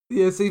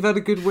Yeah, so you've had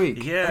a good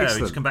week. Yeah, Excellent.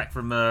 we just come back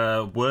from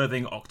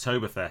Worthing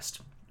Oktoberfest.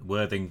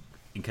 Worthing,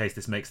 in case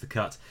this makes the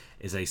cut,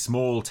 is a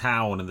small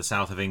town in the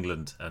south of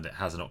England, and it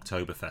has an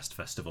Oktoberfest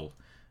festival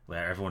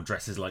where everyone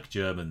dresses like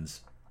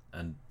Germans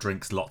and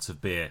drinks lots of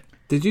beer.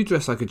 Did you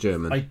dress like a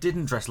German? I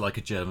didn't dress like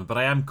a German, but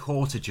I am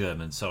quarter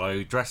German, so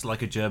I dressed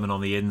like a German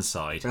on the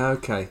inside.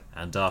 Okay.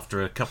 And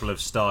after a couple of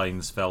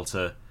steins, felt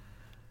a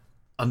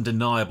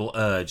undeniable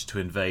urge to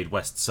invade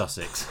West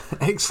Sussex.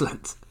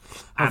 Excellent.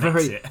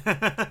 Annex it.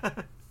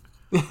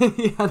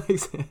 Yeah,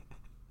 annex it.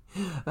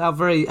 How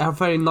very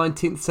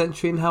 19th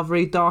century and how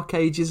very dark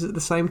ages at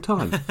the same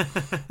time.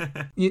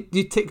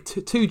 You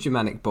ticked two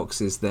Germanic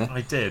boxes there.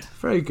 I did.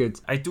 Very good.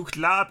 I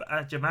durchlab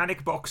a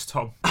Germanic box,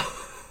 Tom.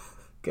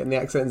 Getting the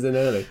accents in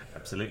early.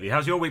 Absolutely.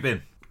 How's your week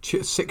been?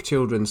 Sick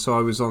children, so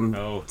I was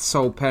on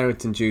sole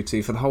parenting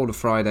duty for the whole of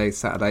Friday,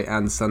 Saturday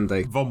and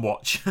Sunday. Vom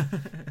watch. I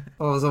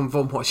was on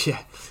Vom watch,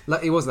 yeah.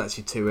 He wasn't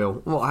actually too ill.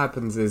 What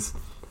happens is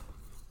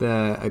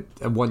a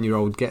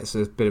 1-year-old gets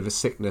a bit of a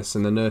sickness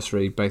and the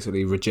nursery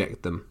basically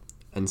reject them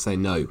and say,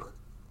 no,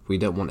 we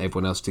don't want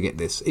everyone else to get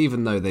this.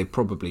 Even though they've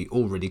probably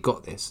already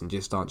got this and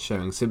just aren't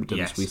showing symptoms,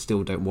 yes. We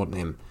still don't want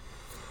him.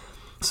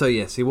 So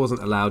yes, he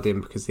wasn't allowed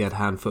in because he had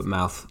hand, foot,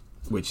 mouth,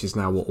 which is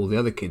now what all the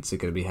other kids are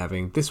going to be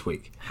having this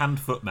week.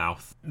 Hand, foot,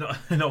 mouth. Not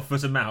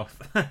foot and mouth.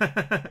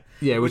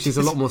 Yeah, which is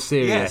a lot more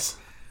serious.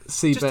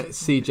 Yes.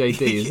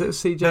 CJD, is it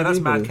CJD? No, that's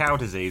mad cow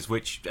disease,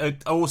 which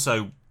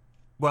also...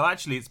 Well,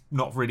 actually, it's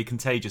not really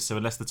contagious, so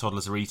unless the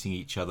toddlers are eating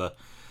each other,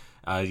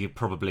 you're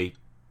probably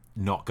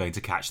not going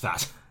to catch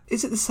that.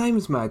 Is it the same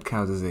as mad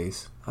cow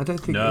disease? I don't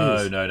think it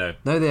is. No.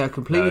 No, they are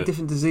completely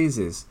different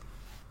diseases.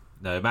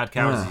 No, mad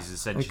cow disease is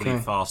essentially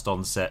fast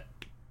onset.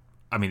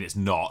 I mean, it's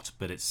not,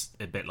 but it's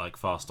a bit like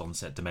fast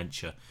onset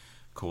dementia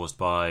caused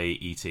by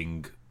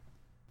eating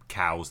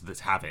cows that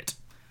have it.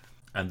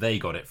 And they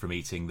got it from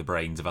eating the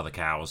brains of other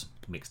cows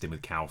mixed in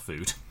with cow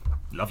food.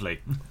 Lovely.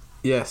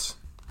 Yes.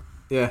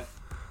 Yeah.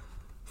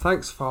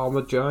 Thanks,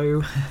 Farmer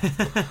Joe.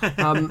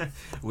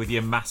 With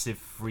your massive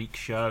freak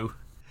show.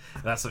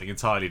 That's something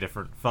entirely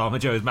different. Farmer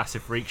Joe's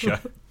massive freak show.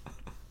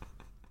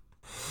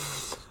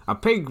 A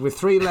pig with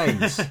 3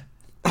 legs.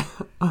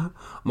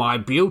 My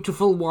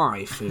beautiful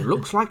wife, who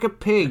looks like a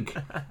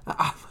pig.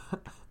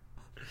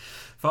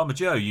 Farmer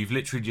Joe, you've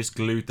literally just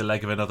glued the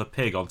leg of another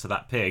pig onto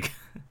that pig.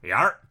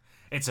 Yarr!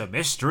 It's a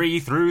mystery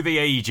through the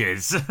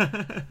ages.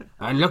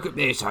 And look at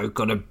this, I've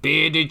got a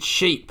bearded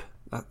sheep.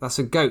 That's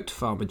a goat,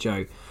 Farmer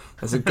Joe.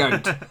 That's a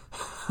goat.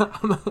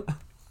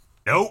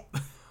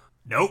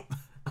 Nope.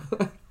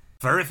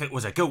 For if it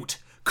was a goat,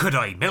 could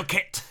I milk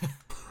it?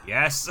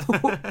 Yes.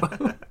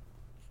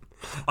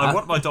 I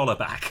want my dollar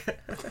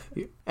back.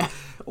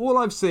 All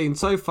I've seen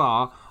so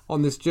far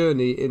on this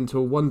journey into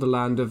a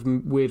wonderland of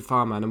weird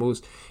farm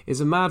animals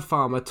is a mad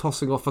farmer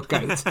tossing off a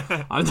goat.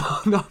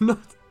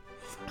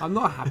 I'm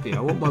not happy. I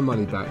want my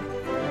money back.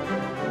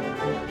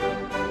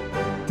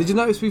 Did you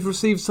notice we've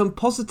received some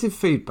positive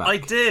feedback? I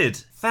did.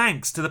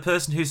 Thanks to the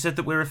person who said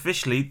that we're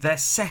officially their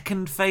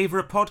second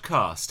favourite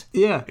podcast.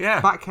 Yeah.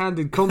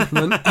 Backhanded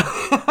compliment.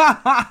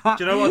 Do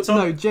you know what, Tom?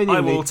 No,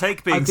 genuinely. I will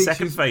take being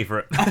second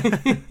favourite.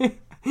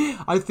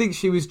 I think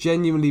she was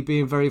genuinely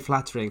being very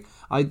flattering.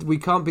 We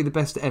can't be the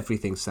best at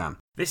everything, Sam.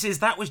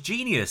 That was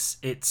genius.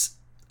 It's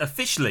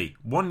officially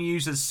one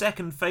user's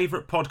second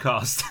favourite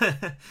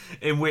podcast,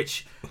 in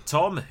which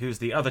Tom, who's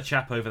the other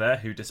chap over there,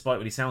 who despite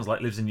what he sounds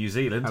like lives in New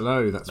Zealand.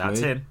 Hello, that's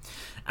me. Him.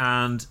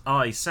 And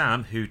I,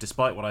 Sam, who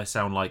despite what I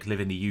sound like live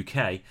in the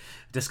UK,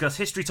 discuss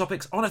history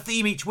topics on a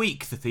theme each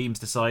week. The theme's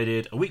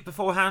decided a week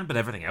beforehand, but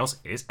everything else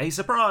is a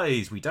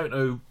surprise. We don't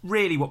know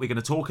really what we're going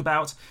to talk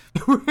about.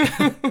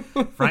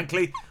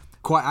 Frankly.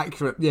 Quite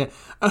accurate, yeah.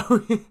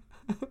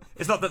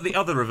 It's not that the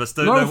other of us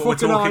don't know what we're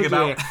talking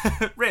about.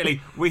 Really,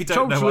 we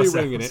don't know ourselves.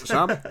 Totally winging it,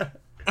 Sam.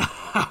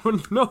 I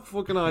have no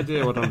fucking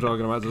idea what I'm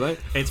talking about today.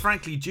 It's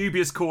frankly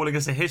dubious calling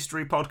us a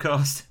history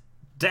podcast.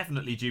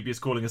 Definitely dubious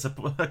calling us a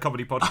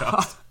comedy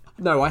podcast.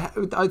 No,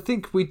 I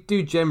think we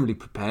do generally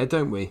prepare,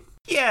 don't we?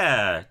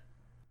 Yeah,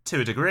 to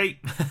a degree.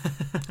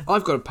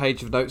 I've got a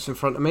page of notes in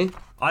front of me.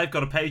 I've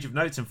got a page of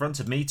notes in front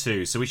of me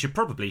too, so we should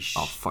probably...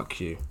 Oh, fuck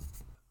you.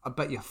 I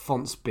bet your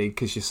font's big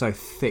because you're so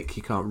thick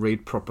you can't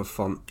read proper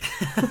font.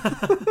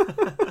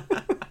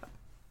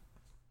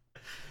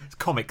 It's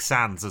Comic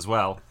Sans as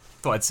well.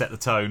 Thought I'd set the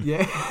tone.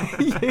 Yeah.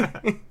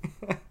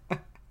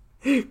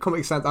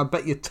 Comic Sans. I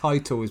bet your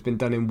title has been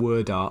done in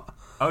word art.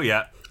 Oh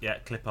yeah,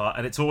 clip art,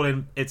 and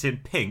it's in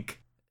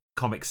pink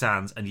Comic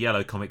Sans and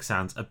yellow Comic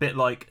Sans, a bit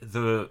like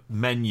the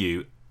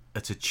menu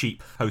at a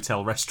cheap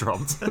hotel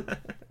restaurant.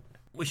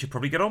 We should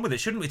probably get on with it,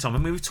 shouldn't we, Tom? I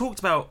mean, we've talked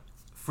about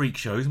freak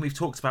shows and we've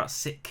talked about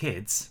sick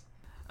kids,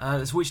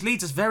 which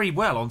leads us very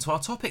well onto our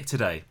topic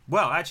today.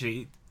 Well,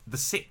 actually, the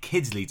sick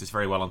kids leads us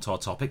very well onto our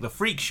topic. The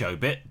freak show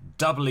bit,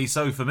 doubly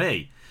so for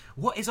me.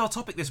 What is our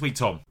topic this week,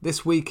 Tom?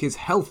 This week is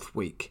Health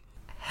Week.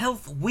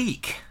 Health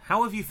Week.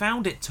 How have you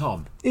found it,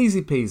 Tom?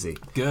 Easy peasy.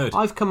 Good.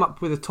 I've come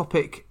up with a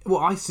topic. Well,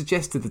 I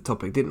suggested the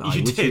topic, didn't I?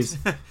 You did.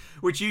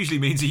 Which usually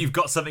means that you've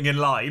got something in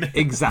line.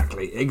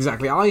 Exactly.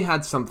 I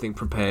had something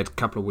prepared a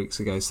couple of weeks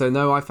ago. So,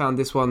 no, I found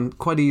this one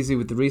quite easy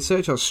with the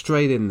research. I was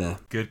straight in there.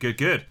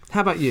 Good.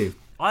 How about you?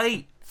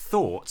 I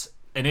thought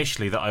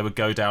initially that I would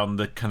go down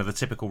the kind of the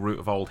typical route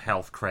of old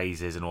health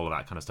crazes and all of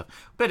that kind of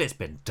stuff. But it's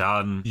been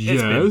done.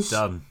 It's been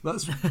done.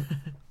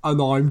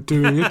 And I'm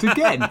doing it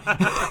again.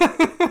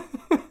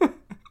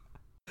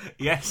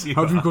 Yes, you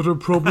Have are. you got a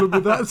problem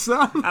with that,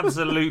 Sam?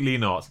 Absolutely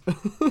not.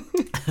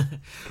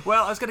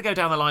 Well, I was going to go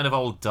down the line of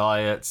old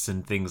diets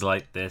and things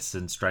like this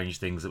and strange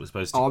things that were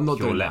supposed to I'm not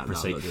cure doing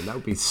leprosy. that. No, I'm not doing that. That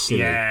would be silly.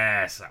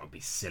 Yes, that would be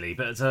silly.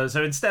 But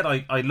so instead,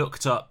 I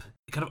looked up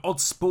kind of odd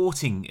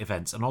sporting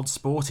events and odd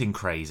sporting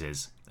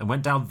crazes and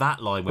went down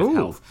that line with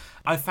health.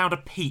 I found a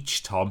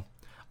peach, Tom.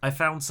 I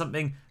found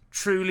something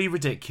truly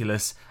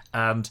ridiculous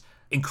and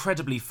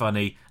incredibly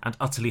funny and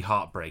utterly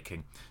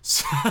heartbreaking.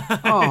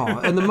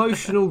 An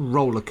emotional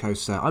roller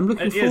coaster. I'm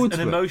looking forward to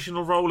it. An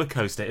emotional roller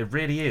coaster. It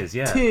really is,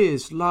 yeah.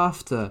 Tears,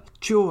 laughter,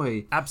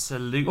 joy.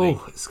 Absolutely.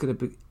 Oh, it's going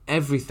to be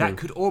everything. That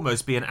could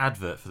almost be an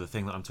advert for the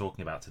thing that I'm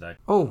talking about today.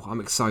 Oh,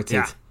 I'm excited.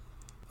 Yeah.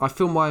 I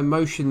feel my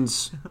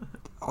emotions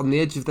on the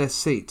edge of their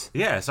seat.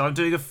 Yeah, so I'm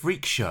doing a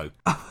freak show.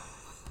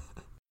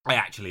 I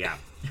actually am.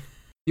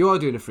 You are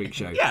doing a freak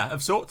show? Yeah,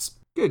 of sorts.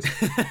 Good.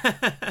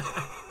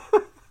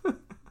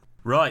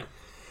 Right.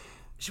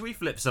 Should we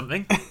flip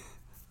something?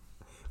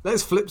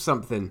 Let's flip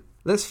something.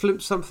 Let's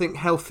flip something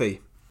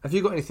healthy. Have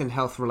you got anything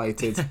health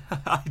related?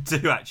 I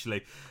do,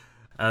 actually.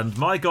 And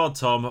my God,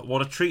 Tom,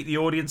 what a treat the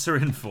audience are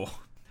in for.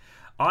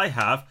 I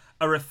have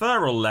a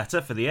referral letter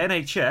for the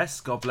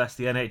NHS, God bless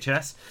the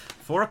NHS,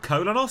 for a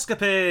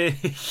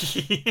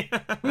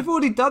colonoscopy. We've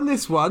already done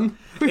this one.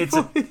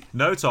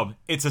 No, Tom,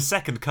 it's a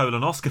second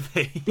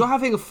colonoscopy. You're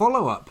having a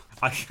follow-up.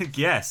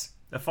 Yes,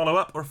 a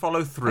follow-up or a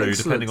follow-through,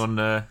 Excellent. depending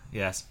on,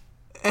 yes.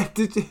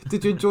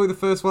 Did you enjoy the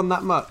first one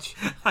that much?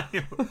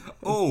 It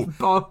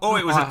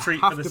was a treat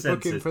for the senses. I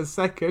have to book in for a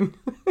second.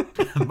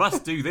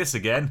 Must do this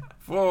again.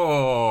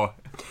 Oh.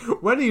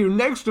 When are you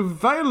next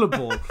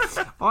available?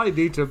 I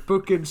need to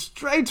book in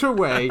straight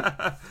away.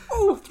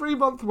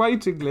 3-month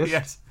waiting list.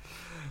 Yes.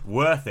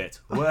 Worth it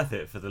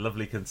for the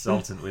lovely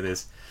consultant with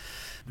his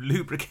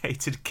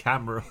lubricated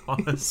camera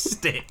on a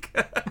stick.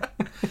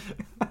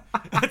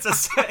 It's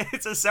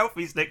a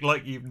selfie stick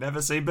like you've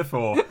never seen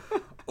before.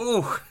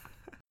 Oh.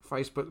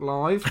 Facebook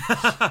Live.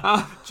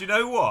 Do you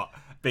know what?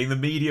 Being the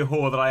media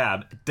whore that I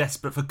am,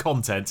 desperate for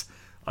content,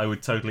 I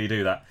would totally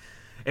do that.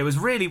 It's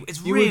really would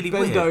bend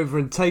weird. over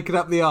and take it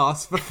up the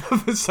arse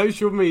for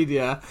social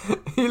media.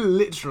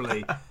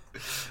 Literally.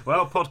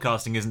 Well,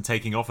 podcasting isn't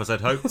taking off as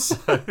I'd hoped.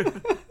 So.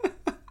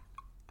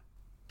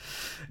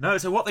 No,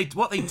 so what they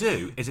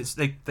do is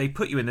they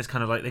put you in this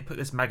kind of like, they put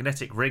this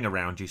magnetic ring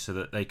around you so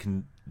that they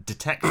can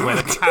detect where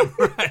the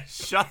camera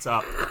shut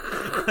up.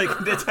 They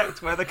can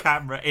detect where the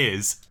camera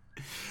is.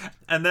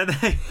 And then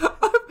they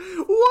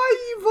Why are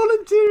you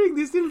volunteering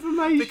this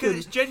information? because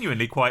it's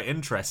genuinely quite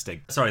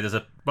interesting. Sorry,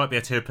 might be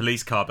a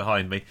police car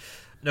behind me.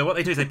 No, what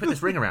they do is they put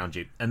this ring around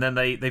you, and then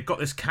they've got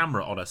this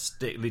camera on a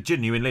stick. It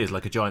genuinely is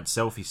like a giant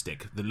selfie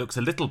stick that looks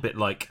a little bit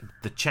like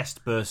the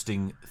chest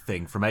bursting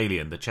thing from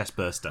Alien, the chest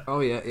burster.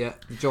 Oh yeah,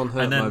 the John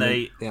Hurt And then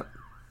moment.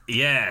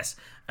 Yes,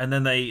 and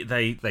then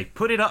they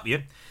put it up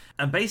you,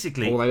 and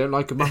basically, they don't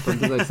like them up 'em,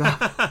 do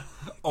they?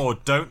 or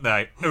don't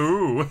they?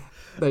 Ooh,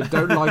 They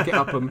don't like it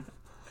up 'em.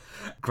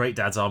 Great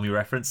Dad's Army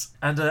reference.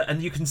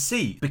 And you can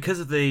see, because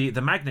of the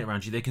magnet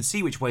around you, they can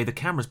see which way the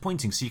camera's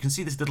pointing. So you can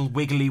see this little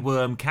wiggly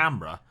worm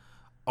camera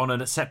on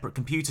a separate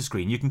computer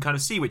screen. You can kind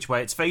of see which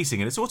way it's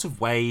facing, and it sort of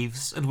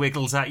waves and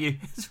wiggles at you.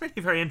 It's really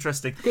very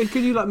interesting.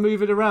 Can you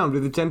move it around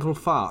with a gentle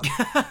fart?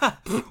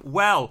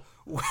 Well,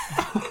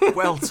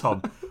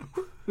 Tom.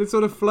 It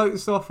sort of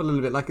floats off a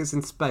little bit like it's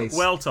in space.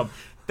 Well, Tom,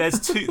 there's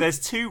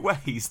two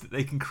ways that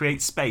they can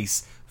create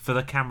space for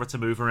the camera to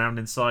move around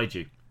inside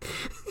you.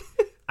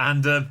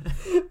 And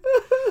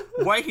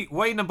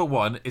way number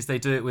one is they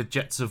do it with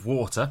jets of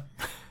water,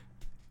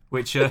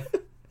 which...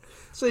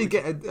 So you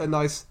get a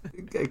nice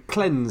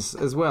cleanse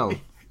as well.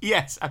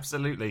 Yes,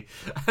 absolutely.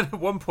 And at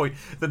one point,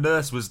 the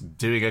nurse was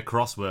doing a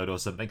crossword or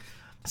something.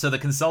 So the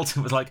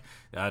consultant was like,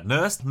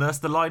 nurse,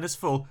 the line is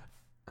full.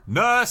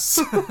 Nurse!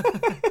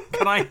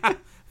 Can I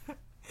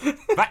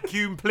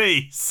vacuum,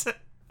 please?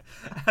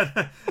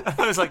 And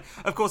I was like,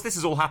 of course, this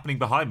is all happening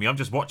behind me. I'm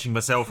just watching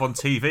myself on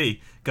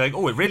TV going,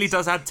 it really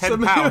does add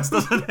 £10,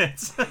 doesn't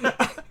it?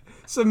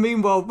 So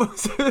meanwhile,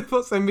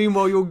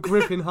 you're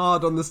gripping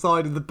hard on the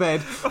side of the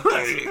bed.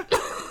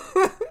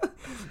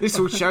 This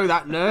will show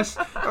that nurse.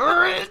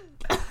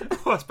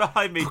 What's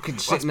behind me? Fucking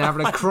sitting there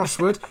having a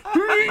crossword.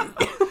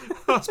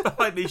 What's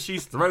behind me?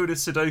 She's thrown a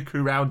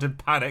Sudoku round in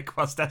panic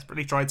whilst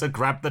desperately trying to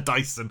grab the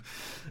Dyson.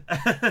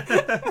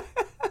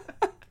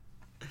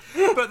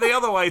 But the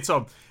other way,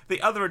 Tom,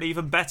 the other and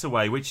even better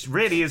way, which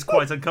really is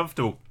quite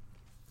uncomfortable,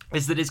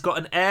 is that it's got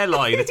an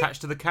airline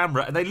attached to the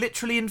camera, and they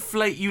literally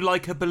inflate you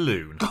like a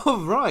balloon.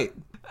 Oh, right.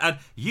 And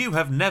you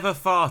have never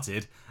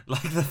farted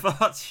Like the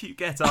farts you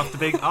get after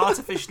being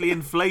artificially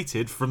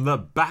inflated from the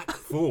back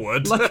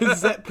forward. Like a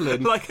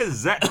Zeppelin. Like a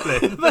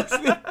Zeppelin.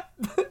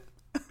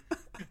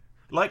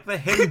 Like the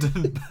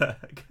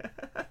Hindenburg.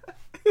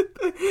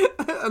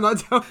 And I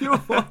tell you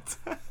what.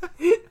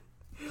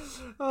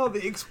 Oh,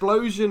 the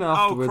explosion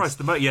afterwards. Oh, Christ.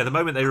 The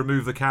moment they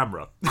remove the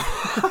camera.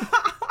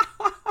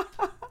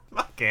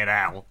 Fucking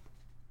hell.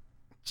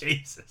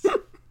 Jesus.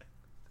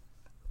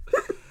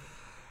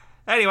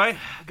 Anyway,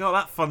 got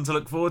that fun to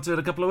look forward to in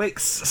a couple of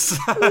weeks.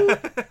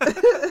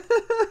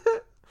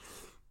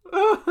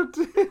 Oh,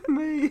 dear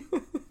me.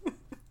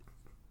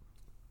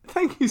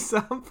 Thank you,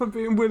 Sam, for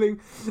being willing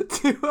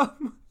to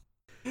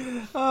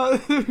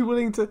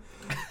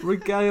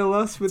regale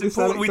us with it's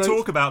this important anecdote. we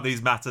talk about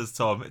these matters,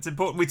 Tom. It's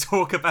important we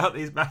talk about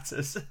these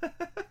matters.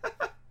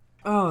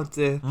 Oh,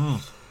 dear.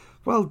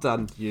 Well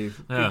done, you.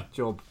 Yeah. Good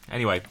job.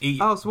 Anyway, eat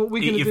So what are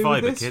we your going to do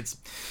fibre, with this? kids.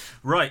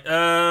 Right,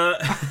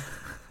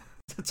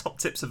 the top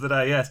tips of the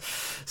day, yes.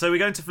 So we're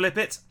going to flip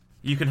it.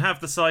 You can have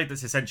the side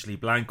that's essentially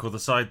blank or the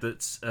side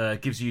that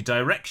gives you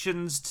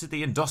directions to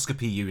the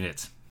endoscopy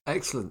unit.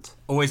 Excellent.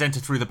 Always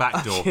enter through the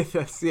back door.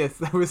 Yes,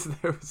 there was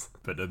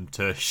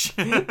Tush.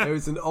 there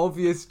was an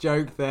obvious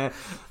joke there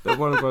that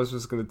one of us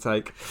was going to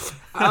take.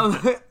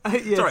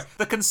 Yes. Sorry,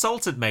 the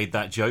consultant made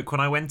that joke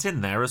when I went in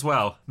there as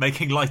well,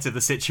 making light of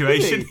the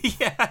situation. Really?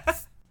 Yeah.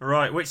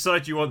 Right, which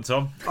side do you want,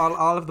 Tom?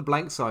 I'll have the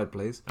blank side,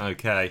 please.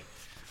 Okay.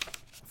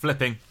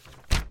 Flipping.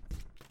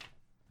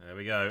 There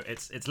we go.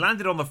 It's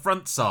landed on the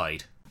front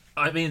side.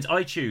 I mean,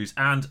 I choose,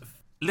 and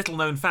little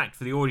known fact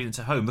for the audience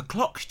at home, the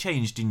clock's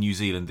changed in New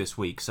Zealand this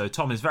week, so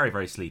Tom is very,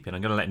 very sleepy, and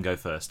I'm going to let him go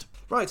first.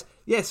 Right,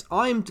 yes,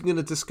 I'm going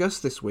to discuss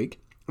this week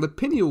the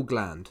pineal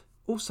gland,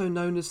 also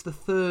known as the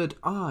third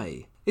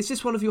eye. Is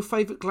this one of your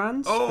favourite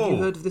glands? Oh. Have you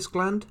heard of this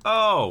gland?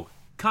 Oh,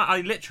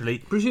 I literally...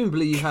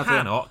 Presumably you have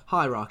cannot. a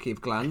hierarchy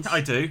of glands.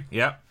 I do,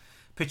 yeah.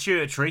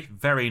 Pituitary,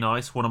 very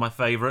nice, one of my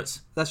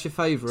favourites. That's your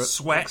favourite.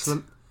 Sweat,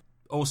 Excellent.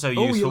 also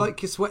useful. Oh, you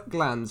like your sweat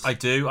glands. I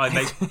do. I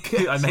make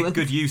Excellent.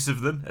 good use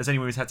of them, as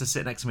anyone who's had to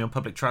sit next to me on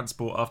public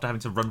transport after having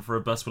to run for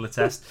a bus will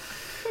attest.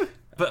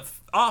 But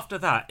after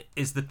that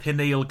is the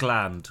pineal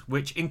gland,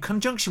 which, in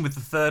conjunction with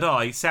the third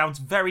eye, sounds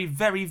very,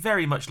 very,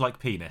 very much like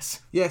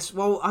penis. Yes,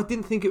 well, I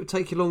didn't think it would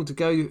take you long to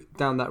go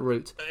down that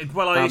route.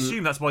 Well, I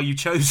assume that's why you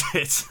chose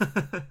it.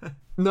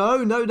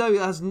 No, it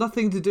has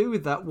nothing to do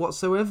with that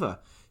whatsoever.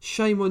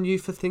 Shame on you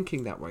for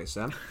thinking that way,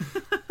 Sam.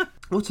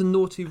 What a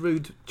naughty,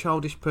 rude,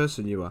 childish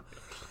person you are.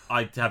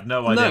 I have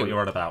no idea what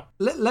you're on about.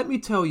 Let me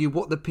tell you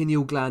what the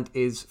pineal gland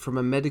is from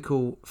a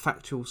medical,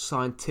 factual,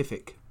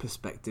 scientific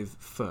perspective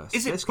first.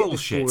 Is it Let's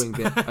bullshit? Get this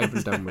boring bit over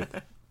and done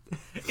with.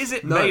 Is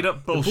it made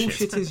up bullshit? The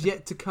bullshit is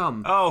yet to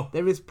come. Oh.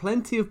 There is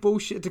plenty of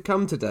bullshit to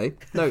come today.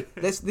 No,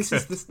 this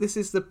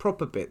is the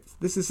proper bit.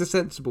 This is the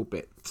sensible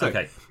bit. So,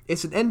 Okay.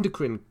 It's an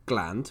endocrine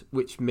gland,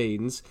 which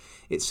means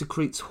it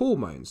secretes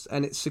hormones,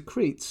 and it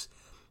secretes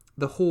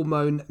the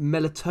hormone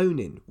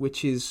melatonin,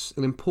 which is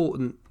an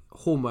important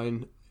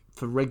hormone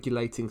for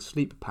regulating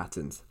sleep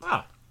patterns.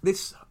 Ah.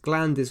 This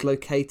gland is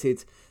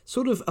located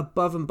sort of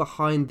above and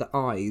behind the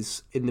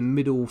eyes in the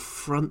middle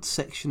front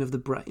section of the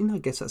brain. I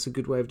guess that's a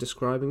good way of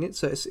describing it.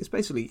 So it's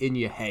basically in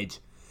your head.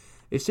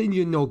 It's in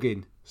your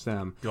noggin,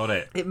 Sam. Got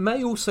it. It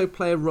may also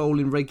play a role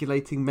in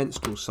regulating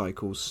menstrual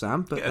cycles,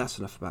 Sam, but Yeah. that's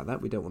enough about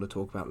that. We don't want to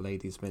talk about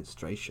ladies'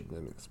 menstruation. I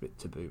mean, it's a bit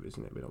taboo,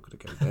 isn't it? We're not going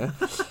to go there.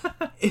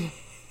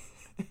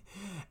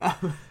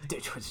 Don't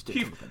talk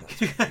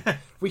about that.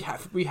 We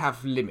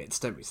have limits,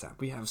 don't we, Sam?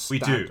 We have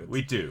standards.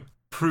 We do.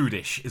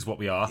 Prudish is what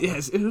we are.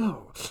 Yes,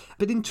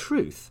 but in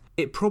truth,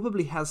 it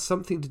probably has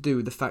something to do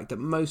with the fact that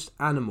most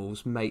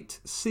animals mate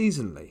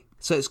seasonally.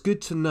 So it's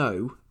good to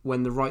know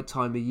when the right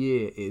time of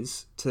year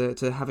is to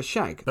have a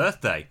shag.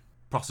 Birthday,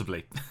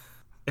 possibly,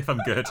 if I'm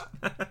good.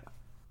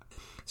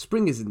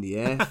 Spring is in the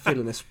air,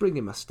 feeling a spring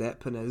in my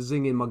step and a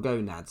zing in my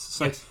gonads.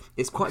 So Yes.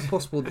 It's quite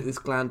possible that this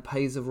gland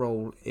plays a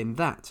role in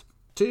that.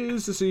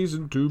 'Tis the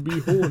season to be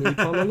horny,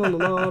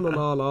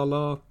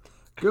 tra-la-la-la-la-la-la-la.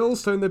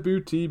 Girls tone their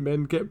beauty,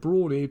 men get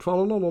brawny,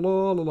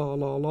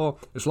 tra-la-la-la-la-la-la-la.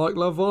 It's like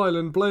Love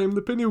Island, blame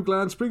the pineal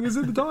gland, spring is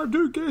in the time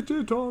to get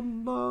it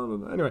on.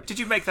 La-la-la. Anyway, Did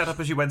you make that up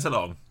as you went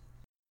along?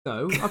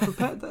 no, I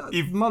prepared that.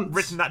 You've months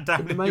written that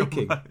down in the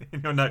making.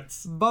 in your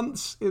notes.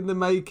 Months in the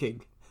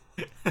making.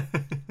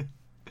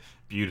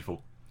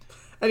 Beautiful.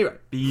 Anyway,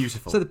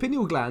 Beautiful. so the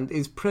pineal gland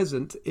is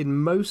present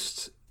in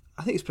most...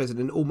 I think it's present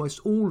in almost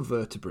all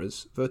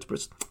vertebrates. Let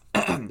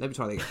me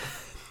try that again.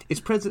 It's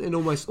present in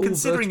almost all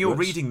Considering you're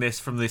vertebrates. reading this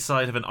from the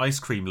side of an ice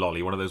cream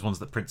lolly, one of those ones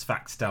that prints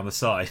facts down the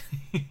side,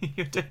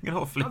 you're doing an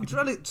awfully... I'm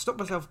trying to stop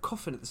myself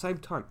coughing at the same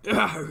time.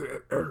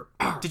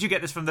 Did you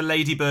get this from the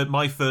Ladybird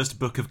My First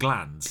Book of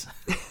Glands?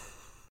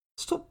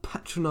 Stop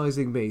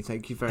patronising me,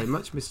 thank you very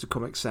much, Mr.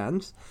 Comic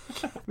Sans.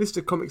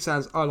 Mr. Comic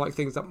Sans, I like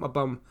things up my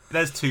bum.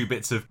 There's 2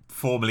 bits of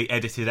formally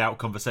edited out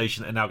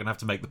conversation that are now going to have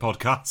to make the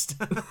podcast.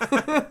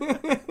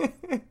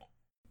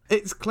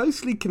 It's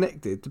closely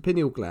connected, the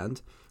pineal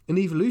gland, in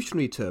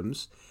evolutionary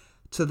terms,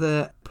 to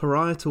the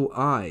parietal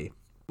eye,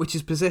 which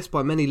is possessed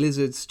by many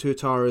lizards,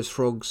 tuataras,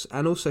 frogs,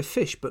 and also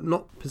fish, but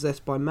not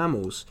possessed by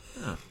mammals.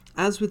 Oh.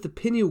 As with the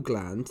pineal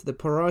gland, the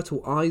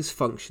parietal eye's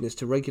function is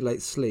to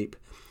regulate sleep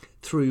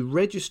through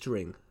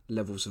registering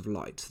levels of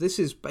light. So this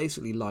is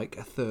basically like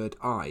a third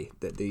eye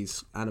that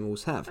these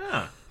animals have.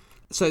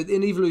 So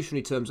in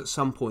evolutionary terms, at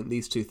some point,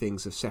 these two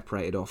things have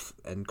separated off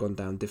and gone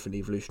down different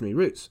evolutionary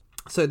routes.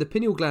 So the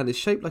pineal gland is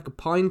shaped like a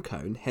pine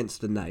cone, hence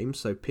the name.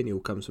 So pineal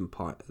comes from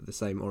the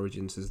same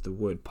origins as the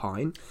word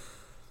pine.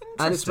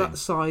 And it's about the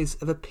size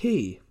of a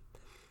pea.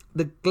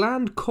 The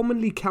gland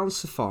commonly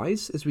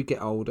calcifies as we get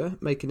older,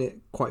 making it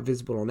quite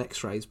visible on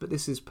x-rays, but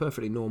this is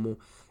perfectly normal.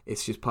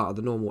 It's just part of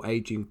the normal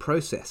aging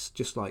process,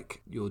 just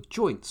like your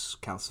joints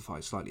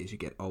calcify slightly as you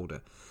get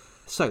older.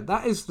 So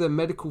that is the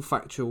medical,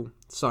 factual,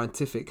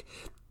 scientific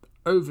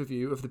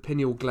overview of the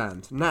pineal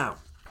gland. Now,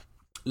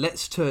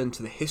 let's turn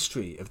to the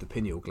history of the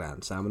pineal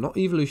gland, Sam. Not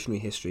evolutionary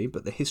history,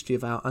 but the history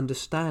of our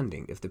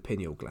understanding of the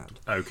pineal gland.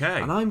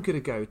 Okay. And I'm going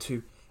to go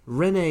to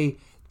René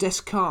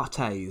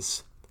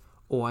Descartes,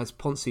 or as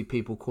Ponzi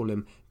people call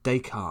him,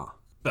 Descartes.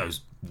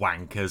 Those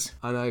wankers.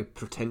 I know,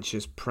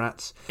 pretentious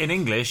prats. In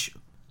English,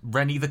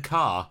 Rennie the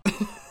car.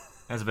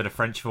 There's a bit of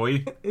French for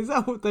you. Is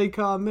that what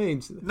Descartes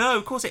means? No,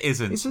 of course it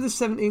isn't. It's from the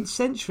 17th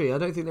century. I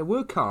don't think there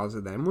were cars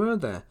in them, were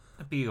there?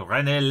 It'd be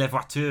René le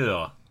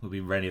voiture would be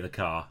Rennie the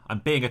car. I'm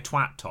being a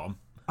twat, Tom.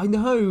 I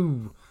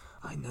know.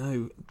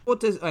 What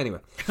does... Anyway.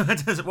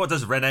 What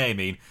does René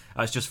mean?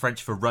 It's just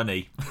French for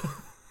runny.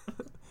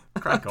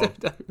 Crack on.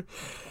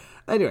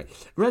 Anyway,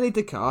 René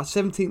Descartes,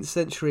 17th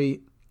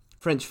century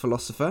French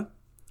philosopher,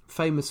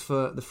 famous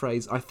for the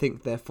phrase, "I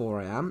think,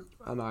 therefore I am,"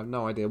 and I have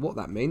no idea what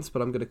that means,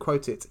 but I'm going to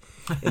quote it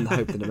in the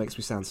hope that it makes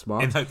me sound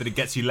smart. In the hope that it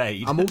gets you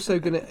laid. I'm also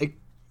going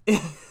to...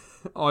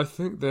 I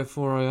think,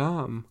 therefore I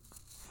am.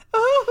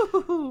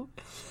 Oh,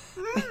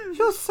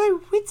 you're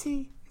so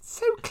witty,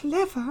 so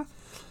clever.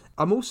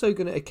 I'm also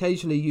going to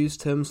occasionally use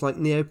terms like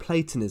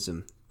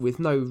Neoplatonism, with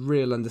no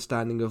real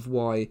understanding of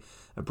why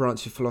a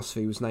branch of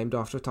philosophy was named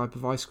after a type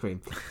of ice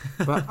cream.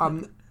 But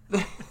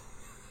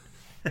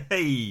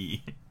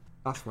Hey,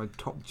 that's my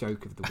top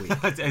joke of the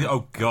week.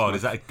 oh God,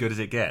 is that as good as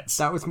it gets?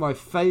 That was my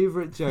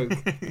favourite joke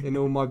in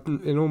all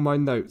my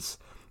notes.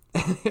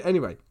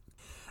 Anyway,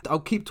 I'll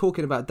keep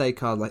talking about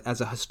Descartes like as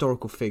a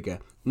historical figure,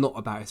 not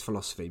about his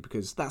philosophy,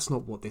 because that's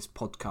not what this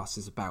podcast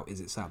is about,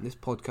 is it, Sam? This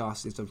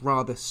podcast is a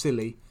rather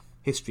silly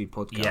history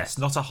podcast. Yes,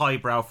 not a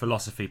highbrow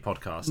philosophy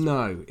podcast.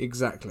 No,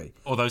 exactly.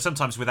 Although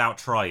sometimes without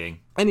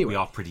trying, anyway, we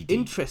are pretty deep.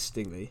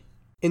 Interestingly,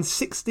 in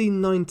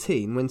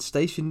 1619, when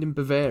stationed in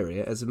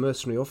Bavaria as a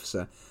mercenary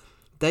officer,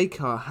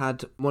 Descartes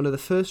had one of the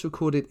first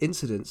recorded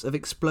incidents of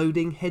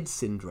exploding head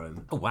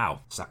syndrome. Oh,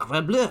 wow.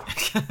 Sacre bleu!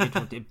 It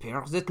would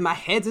appear that my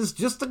head has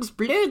just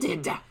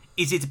exploded.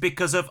 Is it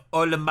because of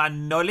all my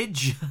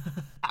knowledge?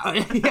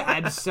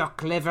 I'm so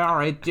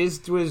clever, it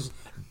just was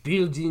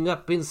building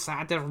up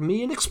inside of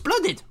me and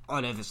exploded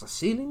all over the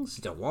ceilings,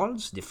 the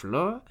walls, the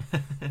floor.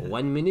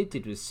 1 minute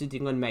it was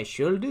sitting on my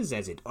shoulders,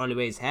 as it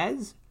always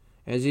has,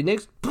 and the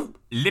next, poof,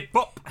 Lip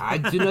up. I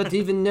do not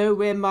even know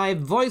where my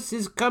voice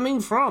is coming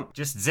from.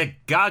 Just the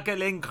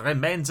gargling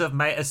remains of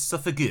my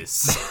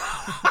esophagus.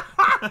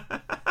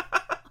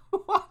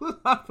 What a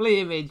lovely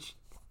image.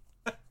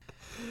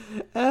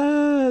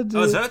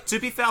 Also, to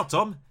be fair,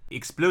 Tom,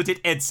 exploded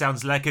head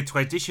sounds like a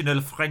traditional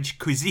French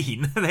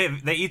cuisine.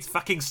 they eat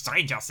fucking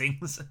stranger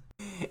things.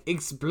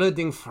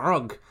 Exploding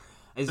frog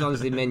is on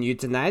the menu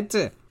tonight.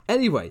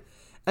 Anyway,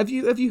 have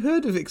you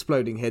heard of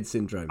exploding head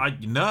syndrome?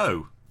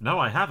 No,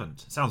 I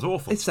haven't. It sounds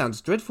awful. It sounds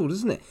dreadful,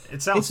 doesn't it?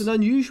 It sounds It's an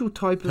unusual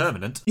type of...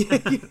 permanent.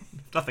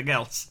 Nothing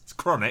else. It's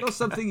chronic. Not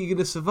something you're going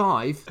to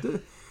survive.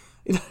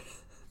 You know,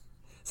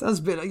 sounds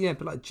a bit like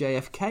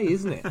JFK,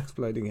 isn't it?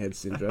 Exploding head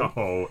syndrome.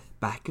 Oh,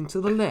 Back and to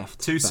the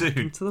left. too back soon.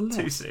 and to the left.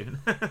 Too soon.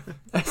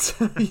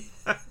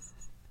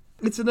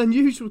 It's an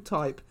unusual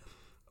type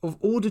of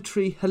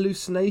auditory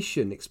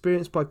hallucination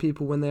experienced by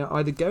people when they are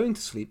either going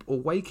to sleep or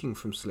waking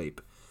from sleep.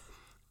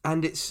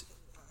 And it's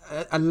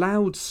a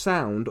loud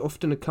sound,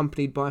 often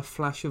accompanied by a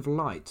flash of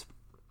light.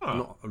 Oh.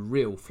 Not a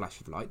real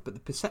flash of light, but the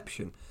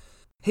perception.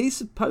 He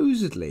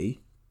supposedly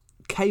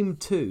came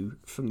to,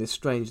 from this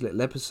strange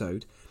little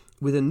episode,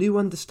 with a new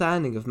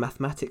understanding of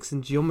mathematics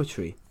and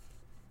geometry.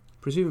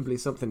 Presumably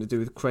something to do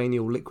with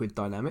cranial liquid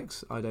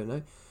dynamics, I don't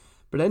know.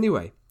 But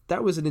anyway,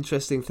 that was an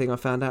interesting thing I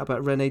found out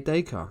about René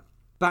Descartes.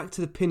 Back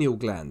to the pineal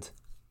gland.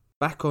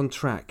 Back on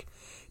track.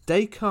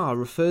 Descartes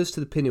refers to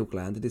the pineal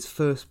gland in his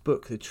first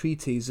book, The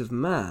Treatise of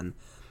Man,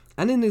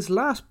 and in his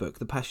last book,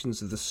 The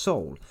Passions of the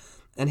Soul,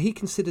 and he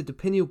considered the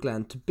pineal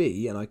gland to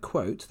be, and I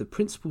quote, the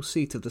principal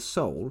seat of the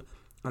soul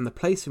and the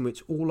place in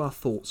which all our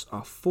thoughts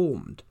are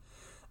formed.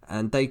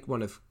 And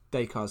one of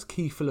Descartes'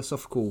 key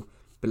philosophical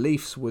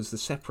beliefs was the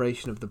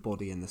separation of the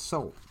body and the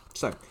soul.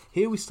 So,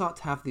 here we start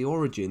to have the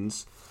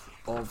origins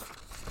of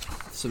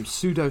some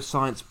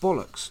pseudoscience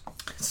bollocks.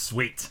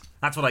 Sweet.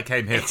 That's what I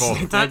came here for.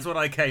 Excellent. That's what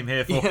I came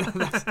here for.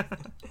 Yeah,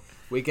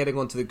 we're getting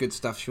on to the good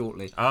stuff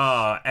shortly.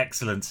 Ah,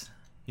 excellent.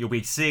 You'll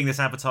be seeing this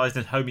advertised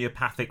in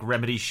homeopathic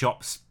remedy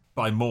shops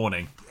by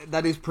morning.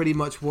 That is pretty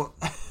much what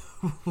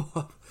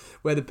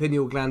where the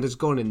pineal gland has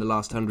gone in the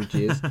last 100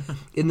 years.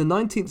 In the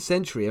 19th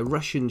century, a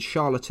Russian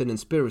charlatan and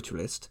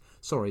spiritualist,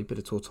 sorry, bit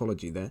of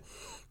tautology there,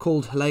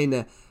 called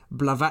Helena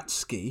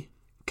Blavatsky,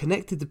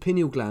 connected the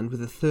pineal gland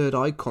with a third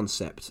eye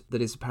concept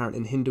that is apparent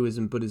in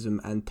Hinduism,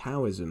 Buddhism and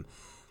Taoism.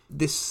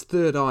 This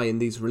third eye in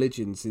these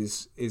religions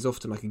is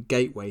often like a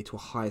gateway to a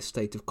higher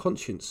state of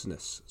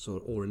consciousness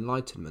or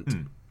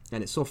enlightenment.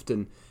 And it's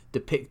often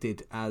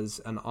depicted as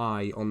an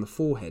eye on the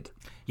forehead.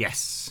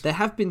 Yes. There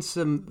have been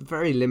some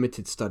very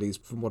limited studies,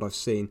 from what I've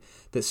seen,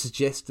 that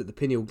suggest that the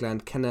pineal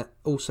gland can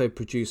also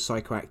produce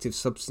psychoactive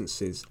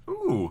substances.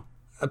 Ooh.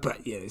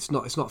 But yeah, it's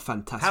not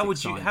fantastic. How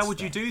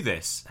would you do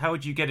this? How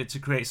would you get it to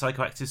create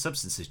psychoactive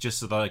substances just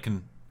so that I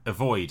can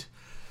avoid,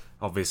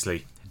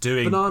 obviously,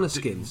 doing banana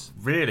skins?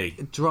 Really?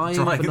 Drying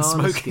and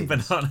smoking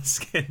skins. Banana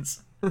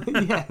skins.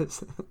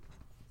 Yes.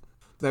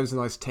 There was a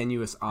nice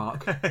tenuous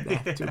arc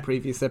there to a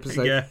previous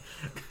episode. Yeah.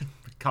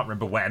 Can't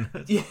remember when.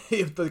 Yeah,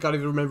 I can't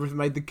even remember if it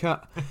made the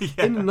cut.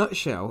 Yeah. In a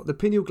nutshell, the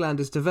pineal gland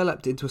has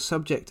developed into a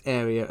subject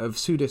area of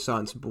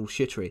pseudoscience and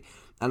bullshittery.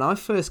 And I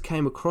first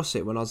came across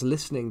it when I was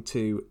listening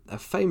to a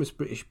famous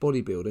British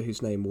bodybuilder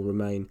whose name will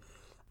remain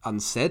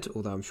unsaid,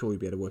 although I'm sure you'll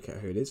be able to work out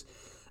who it is,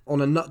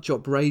 on a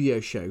nutjob radio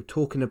show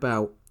talking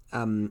about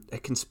a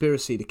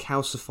conspiracy to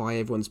calcify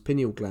everyone's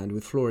pineal gland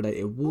with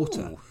fluoridated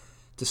water. Ooh.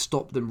 To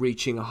stop them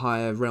reaching a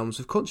higher realms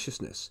of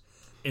consciousness.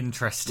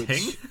 Interesting.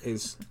 Which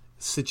is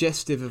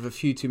suggestive of a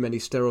few too many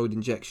steroid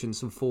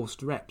injections and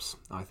forced reps,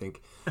 I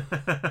think.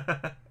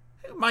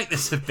 Who might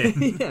this have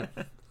been? Yeah.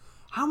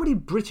 How many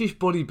British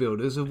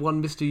bodybuilders have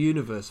won Mr.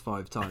 Universe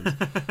 5 times?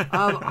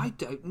 I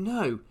don't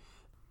know.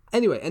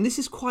 Anyway, and this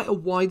is quite a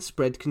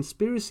widespread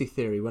conspiracy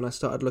theory when I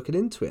started looking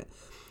into it,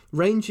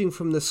 ranging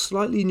from the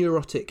slightly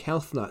neurotic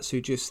health nuts who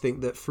just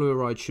think that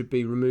fluoride should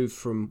be removed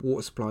from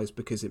water supplies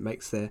because it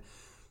makes their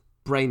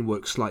brain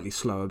works slightly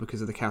slower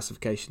because of the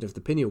calcification of the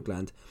pineal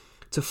gland,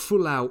 to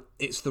full out,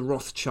 it's the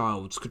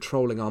Rothschilds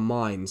controlling our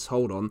minds.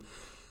 Hold on.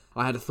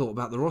 I had a thought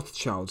about the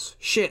Rothschilds.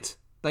 Shit!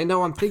 They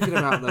know I'm thinking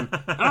about them.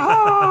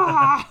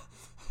 Ah!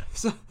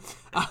 So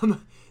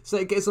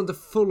it gets onto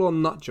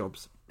full-on nut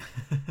jobs.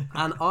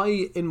 And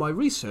I, in my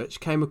research,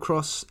 came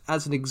across,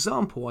 as an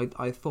example,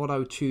 I thought I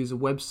would choose a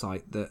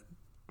website that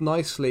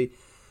nicely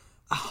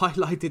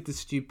highlighted the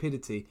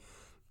stupidity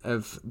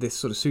of this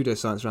sort of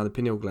pseudoscience around the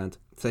pineal gland.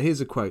 So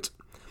here's a quote.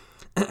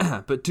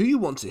 But do you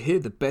want to hear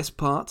the best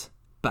part?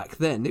 Back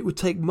then, it would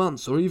take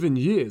months or even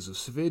years of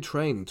severe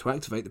training to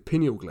activate the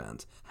pineal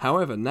gland.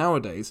 However,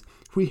 nowadays,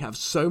 we have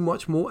so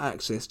much more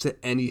access to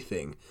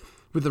anything.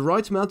 With the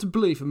right amount of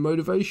belief and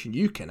motivation,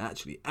 you can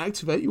actually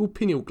activate your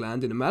pineal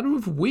gland in a matter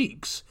of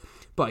weeks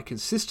by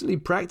consistently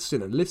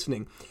practicing and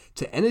listening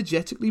to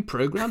energetically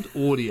programmed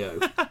audio.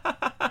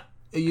 Are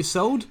you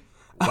sold?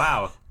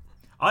 Wow.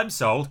 I'm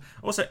sold.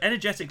 Also,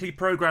 energetically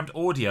programmed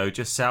audio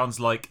just sounds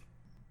like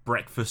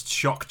breakfast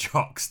shock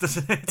jocks,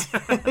 doesn't it?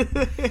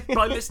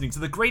 By listening to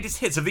the greatest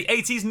hits of the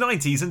 80s,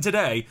 90s and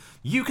today,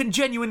 you can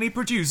genuinely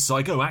produce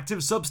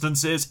psychoactive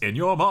substances in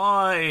your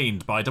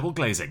mind by double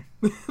glazing.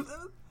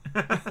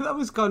 That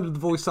was kind of the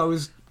voice I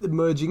was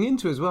merging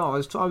into as well. I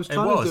was trying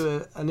to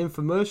do an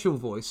infomercial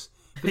voice,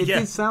 but it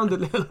did sound a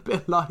little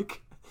bit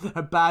like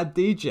a bad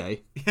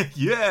DJ.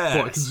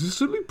 Yeah. By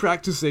consistently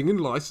practicing and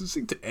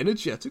licensing to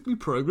energetically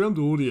programmed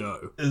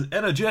audio.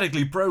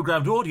 Energetically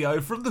programmed audio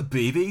from the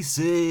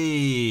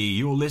BBC.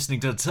 You're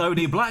listening to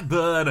Tony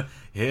Blackburn,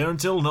 here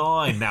until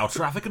 9. Now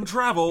traffic and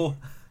travel.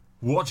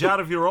 Watch out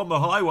if you're on the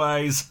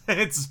highways.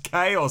 It's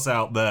chaos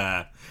out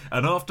there.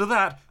 And after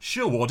that,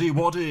 shawaddy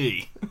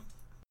waddy.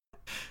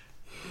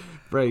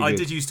 I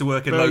did used to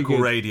work in local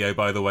radio,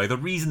 by the way. The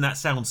reason that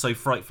sounds so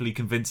frightfully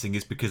convincing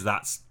is because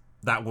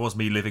that was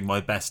me living my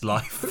best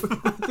life.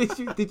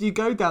 Did you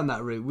go down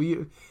that route? Were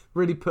you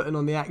really putting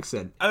on the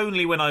accent?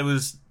 Only when I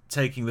was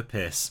taking the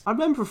piss. I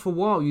remember for a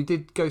while you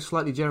did go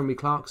slightly Jeremy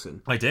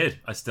Clarkson. I did.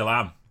 I still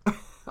am.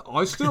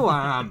 I still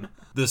am.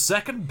 The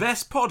second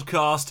best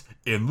podcast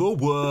in the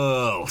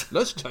world.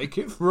 Let's take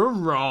it for a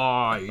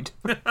ride.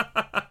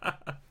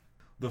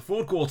 The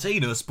Ford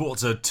Cortina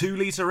sports a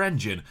 2-litre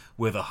engine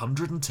with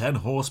 110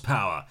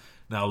 horsepower.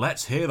 Now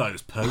let's hear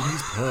those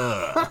ponies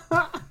purr.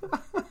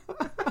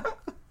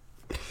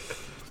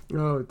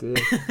 Oh dear.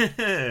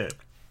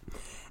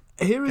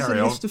 Here is a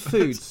list of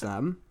foods,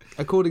 Sam,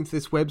 according to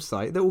this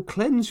website, that will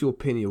cleanse your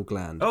pineal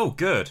gland. Oh,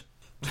 good.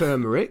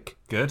 Turmeric.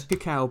 Good.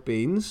 Cacao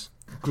beans.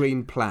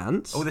 Green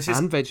plants. Oh, this is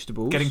and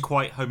vegetables. Getting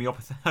quite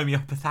homeopathic.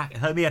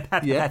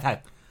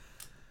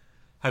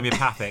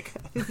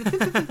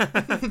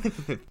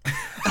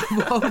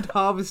 Wild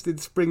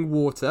harvested spring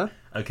water.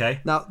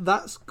 Okay. Now,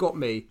 that's got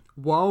me.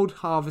 Wild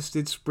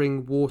harvested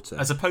spring water.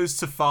 As opposed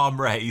to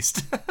farm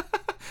raised.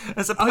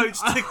 As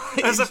opposed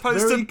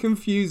to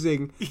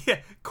confusing. Yeah,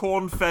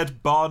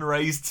 corn-fed,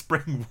 barn-raised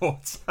spring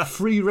water.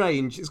 Free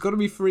range. It's got to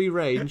be free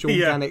range,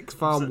 organic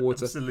farm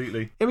water.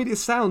 Absolutely. I mean, it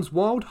sounds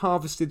wild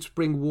harvested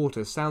spring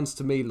water. Sounds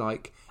to me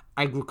like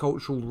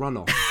agricultural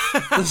runoff.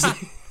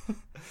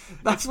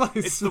 That's what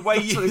it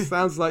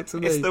sounds like to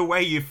me. It's the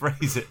way you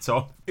phrase it,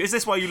 Tom. Is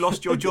this why you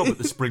lost your job at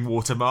the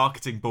Springwater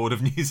Marketing Board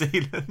of New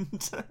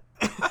Zealand?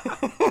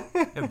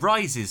 It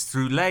rises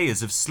through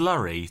layers of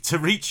slurry to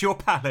reach your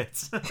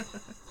palate.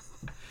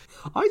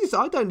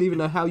 I don't even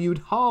know how you would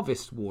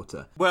harvest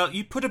water. Well,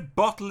 you put a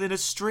bottle in a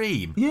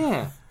stream.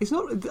 Yeah, it's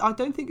not. I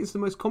don't think it's the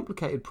most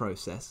complicated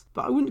process,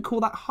 but I wouldn't call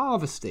that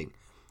harvesting.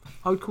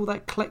 I would call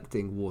that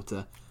collecting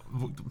water.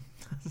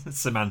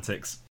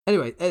 Semantics.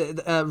 Anyway,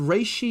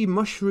 reishi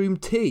mushroom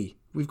tea.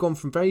 We've gone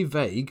from very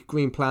vague,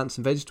 green plants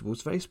and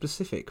vegetables, very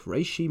specific,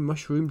 reishi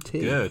mushroom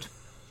tea. Good.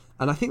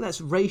 And I think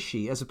that's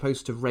reishi as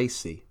opposed to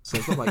racy. So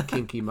it's not like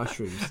kinky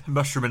mushrooms.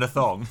 Mushroom in a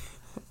thong.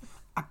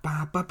 Would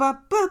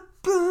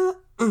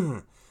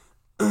you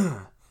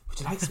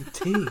like some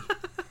tea?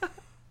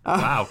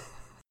 Wow.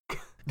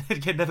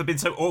 You've never been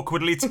so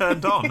awkwardly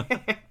turned on.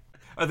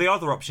 The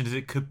other option is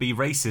it could be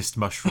racist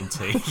mushroom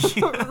tea.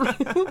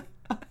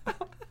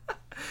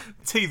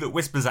 Tea that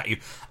whispers at you,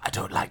 I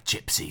don't like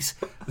gypsies.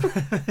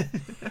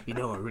 You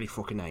know I really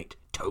fucking hate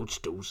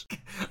toadstools.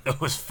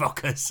 Those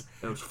fuckers.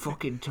 Those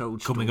fucking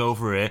toadstools. Coming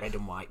over here. Red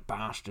and white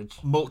bastards.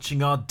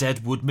 Mulching our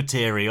deadwood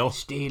material.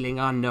 Stealing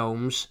our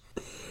gnomes.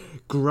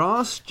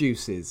 Grass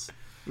juices.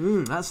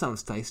 That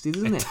sounds tasty,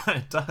 doesn't it?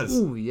 It does.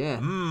 Oh, yeah.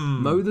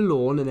 Mow the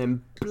lawn and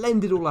then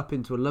blend it all up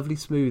into a lovely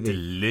smoothie.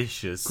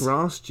 Delicious.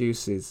 Grass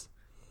juices.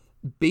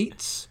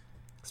 Beets,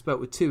 spelt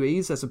with 2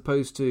 E's as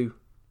opposed to...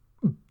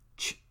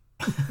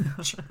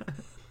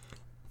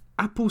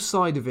 Apple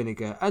cider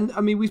vinegar. And,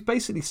 I mean, we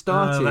basically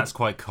started... that's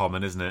quite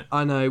common, isn't it?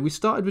 I know. We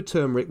started with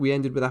turmeric, we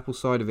ended with apple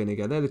cider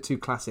vinegar. They're the two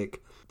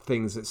classic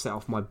things that set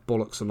off my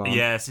bollocks alarm.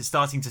 Yes, it's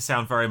starting to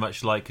sound very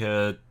much like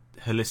a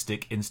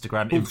holistic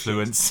Instagram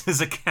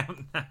influencers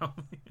account now.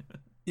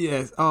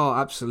 Yes, oh,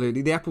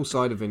 absolutely. The apple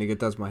cider vinegar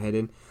does my head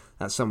in.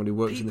 That's someone who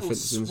works in the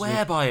fitness People industry.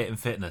 swear by it in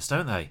fitness,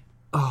 don't they?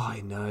 Oh,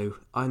 I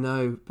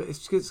know. But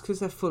it's because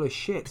they're full of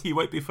shit. You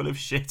won't be full of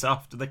shit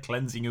after the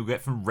cleansing you'll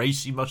get from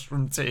reishi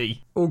mushroom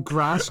tea. Or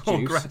grass juice.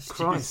 Or grass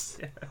Christ.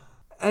 juice, yeah.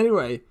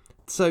 Anyway,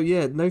 so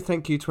yeah, no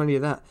thank you to any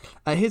of that.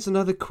 Here's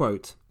another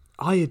quote.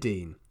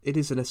 Iodine. It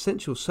is an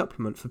essential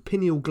supplement for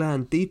pineal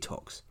gland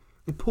detox.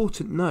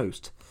 Important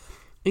note.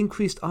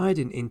 Increased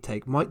iodine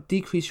intake might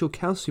decrease your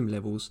calcium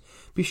levels.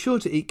 Be sure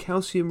to eat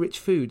calcium-rich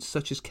foods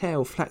such as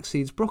kale, flax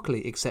seeds,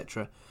 broccoli,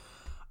 etc.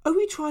 Are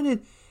we trying to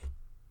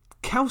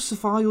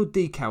calcify or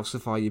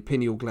decalcify your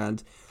pineal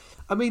gland?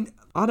 I mean,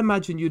 I'd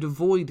imagine you'd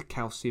avoid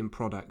calcium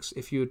products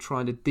if you were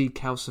trying to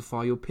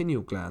decalcify your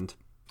pineal gland.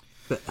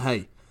 But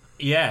hey,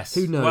 yes.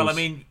 Who knows? Well, I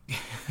mean,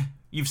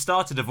 you've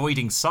started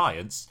avoiding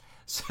science,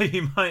 so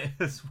you might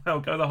as well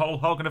go the whole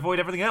hog and avoid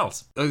everything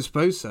else. I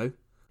suppose so.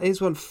 Here's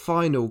one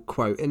final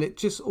quote, and it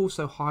just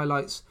also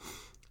highlights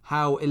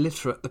how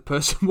illiterate the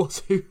person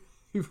was who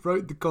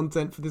wrote the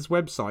content for this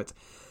website.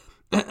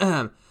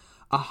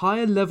 A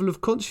higher level of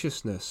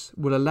consciousness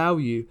will allow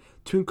you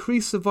to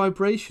increase the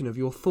vibration of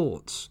your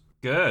thoughts.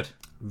 Good.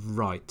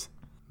 Right.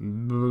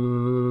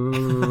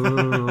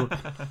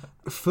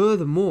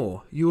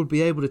 Furthermore, you will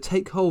be able to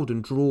take hold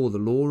and draw the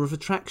law of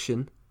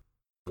attraction.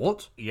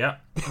 What? Yeah.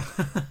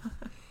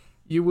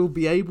 You will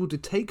be able to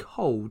take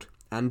hold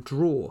and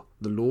draw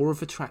the law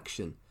of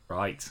attraction.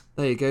 Right.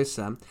 There you go,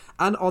 Sam.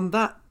 And on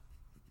that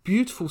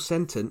beautiful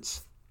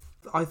sentence,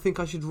 I think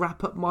I should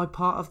wrap up my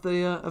part of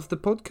the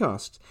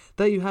podcast.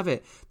 There you have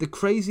it. The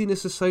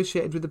craziness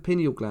associated with the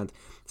pineal gland.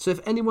 So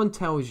if anyone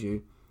tells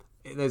you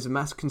there's a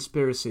mass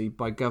conspiracy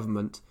by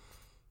government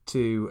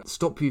to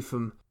stop you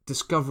from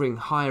discovering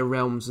higher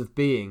realms of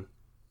being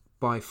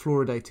by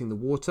fluoridating the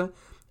water,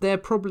 they're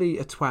probably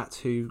a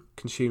twat who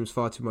consumes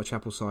far too much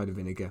apple cider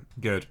vinegar.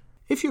 Good.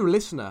 If you're a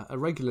listener, a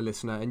regular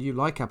listener, and you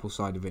like apple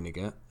cider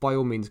vinegar, by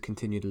all means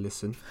continue to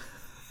listen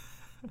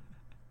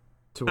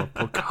to our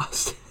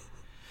podcast.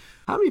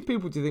 How many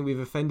people do you think we've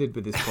offended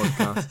with this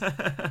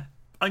podcast?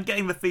 I'm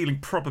getting the feeling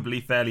probably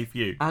fairly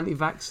few.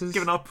 Anti-vaxxers?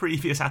 Given our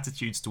previous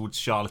attitudes towards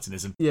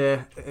charlatanism.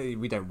 Yeah,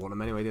 we don't want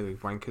them anyway, do we,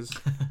 wankers?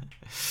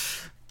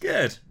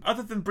 Good.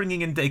 Other than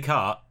bringing in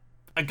Descartes,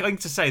 I'm going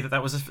to say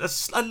that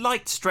was a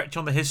light stretch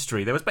on the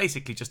history. There was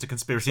basically just a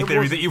conspiracy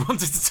theory that you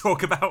wanted to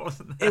talk about,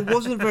 wasn't there? It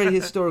wasn't very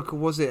historical,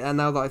 was it? And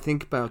now that I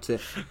think about it,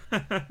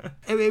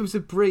 it was a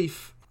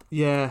brief...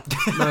 Yeah,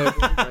 no, it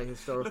wasn't very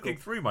historical. Looking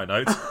through my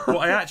notes, what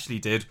I actually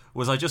did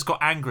was I just got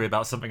angry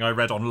about something I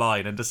read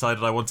online and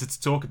decided I wanted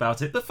to talk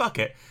about it, but fuck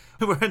it.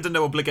 We're under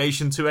no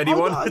obligation to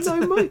anyone.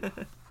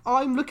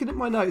 I'm looking at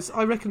my notes.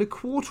 I reckon a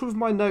quarter of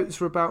my notes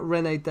were about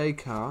René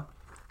Descartes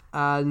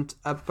and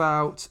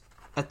about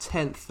a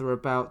tenth are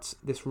about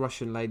this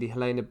Russian lady,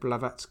 Helena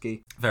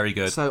Blavatsky. Very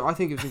good. So I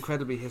think it was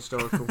incredibly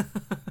historical.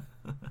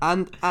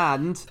 and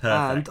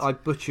I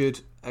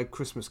butchered A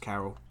Christmas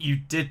Carol. You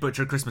did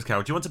butcher A Christmas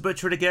Carol. Do you want to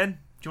butcher it again?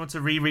 Do you want to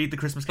reread The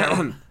Christmas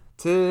Carol?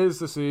 'Tis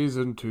the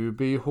season to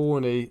be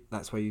horny.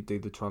 That's where you do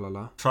the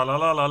tra-la-la.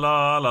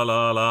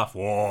 Tra-la-la-la-la-la-la-la.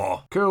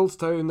 Whoa. Girls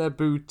tone their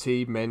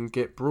booty, men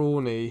get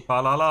brawny.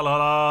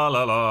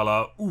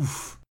 La-la-la-la-la-la-la.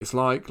 Oof. It's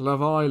like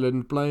Love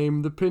Island,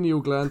 blame the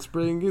pineal gland.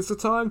 Spring is the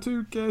time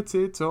to get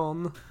it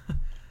on.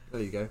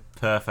 There you go.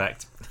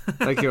 Perfect.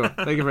 Thank you.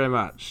 Thank you very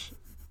much.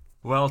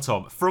 Well,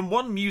 Tom, from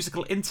one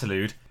musical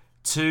interlude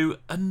to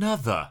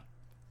another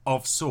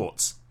of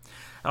sorts.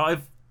 Now,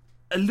 I've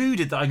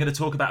alluded that I'm going to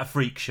talk about a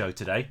freak show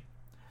today.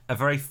 A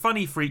very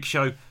funny freak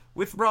show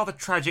with rather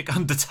tragic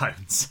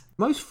undertones.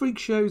 Most freak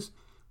shows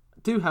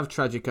do have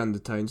tragic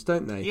undertones,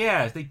 don't they?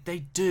 Yeah, they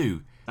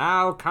do.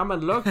 Now come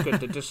and look at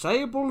the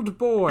disabled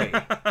boy.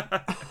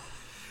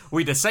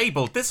 We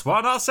disabled this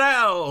one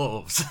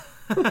ourselves.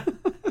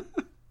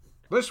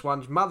 This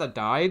one's mother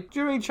died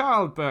during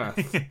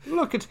childbirth.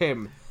 Look at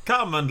him.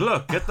 Come and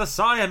look at the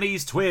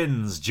Siamese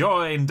twins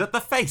joined at the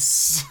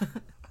face.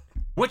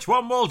 Which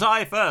one will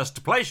die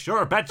first? Place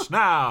your bets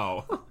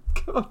now. Oh,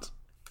 God.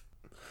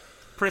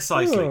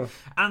 Precisely. Oh.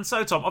 And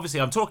so, Tom, obviously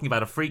I'm talking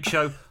about a freak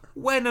show.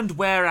 When and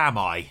where am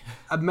I?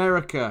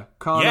 America.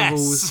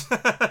 Carnivals.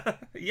 Yes.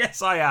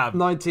 Yes, I am.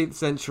 19th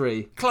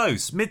century.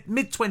 Close. Mid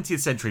 20th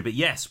century. But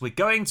yes, we're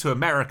going to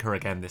America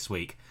again this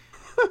week.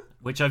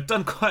 Which I've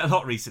done quite a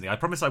lot recently. I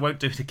promise I won't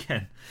do it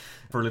again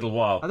for a little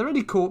while. Are there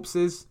any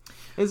corpses?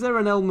 Is there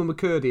an Elmer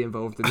McCurdy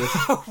involved in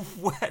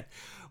this?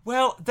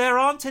 Well, there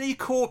aren't any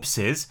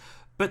corpses,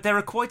 but there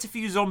are quite a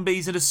few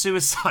zombies and a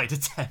suicide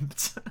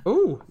attempt.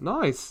 Oh,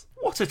 nice.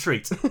 What a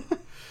treat.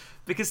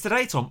 Because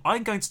today, Tom,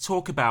 I'm going to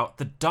talk about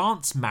the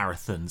dance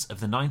marathons of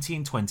the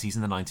 1920s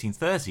and the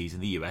 1930s in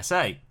the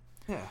USA.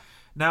 Yeah.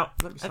 Now,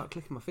 Let me start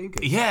clicking my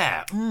fingers.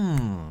 yeah,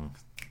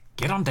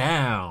 get on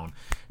down.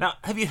 Now,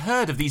 have you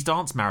heard of these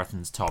dance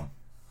marathons, Tom?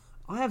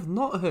 I have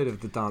not heard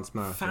of the dance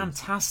marathon.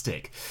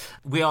 Fantastic.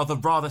 We are the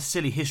Rather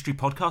Silly History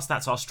Podcast.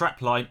 That's our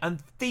strapline. And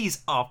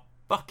these are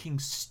fucking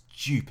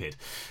stupid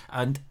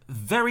and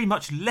very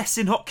much less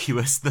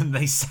innocuous than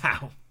they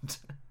sound.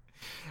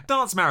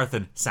 Dance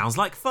marathon sounds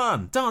like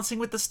fun. Dancing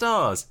with the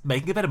stars.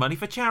 Making a bit of money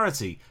for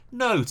charity.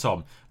 No,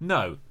 Tom.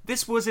 No.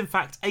 This was, in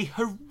fact, a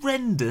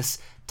horrendous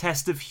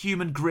test of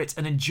human grit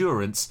and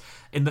endurance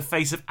in the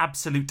face of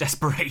absolute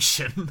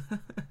desperation.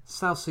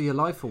 Sousing your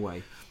life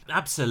away.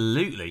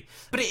 Absolutely.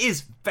 But it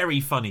is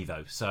very funny,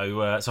 though.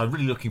 So I'm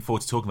really looking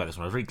forward to talking about this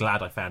one. I'm really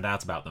glad I found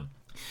out about them.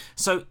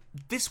 So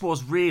this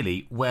was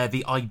really where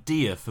the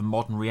idea for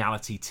modern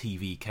reality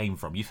TV came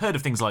from. You've heard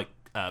of things like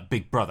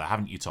Big Brother,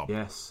 haven't you, Tom?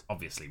 Yes.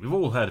 Obviously. We've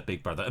all heard of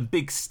Big Brother. And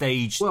big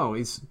stage... Well,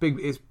 it's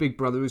Big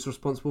Brother who's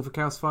responsible for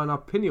calcifying our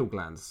pineal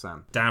glands,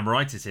 Sam. Damn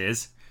right it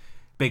is.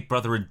 Big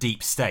Brother and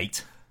Deep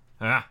State.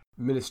 Ah.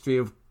 Ministry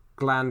of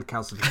Gland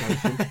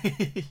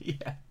Calcification.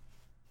 Yeah.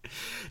 Do you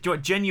know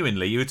what,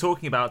 genuinely, you were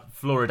talking about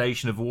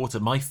fluoridation of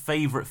water. My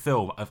favourite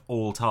film of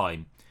all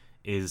time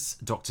is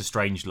Doctor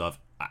Strangelove.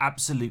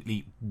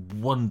 Absolutely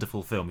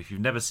wonderful film. If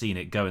you've never seen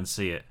it, go and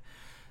see it.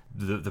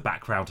 The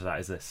background to that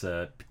is this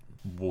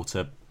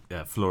water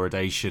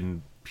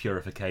fluoridation,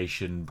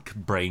 purification,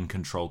 brain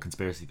control,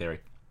 conspiracy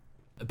theory.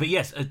 But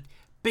yes,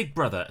 Big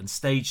Brother and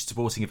staged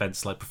sporting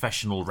events like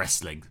professional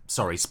wrestling.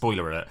 Sorry,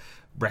 spoiler alert.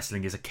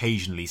 Wrestling is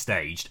occasionally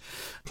staged.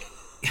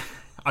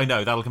 I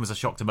know, that'll come as a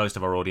shock to most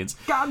of our audience.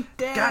 God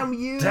damn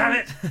you! Damn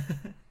it!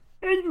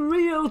 It's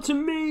real to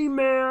me,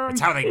 man.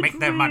 It's how they make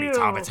their money,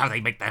 Tom. It's how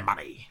they make their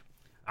money.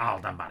 All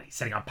the money.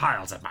 Sitting on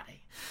piles of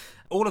money.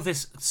 All of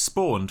this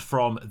spawned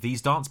from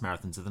these dance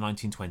marathons of the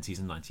 1920s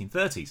and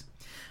 1930s.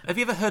 Have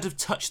you ever heard of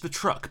Touch the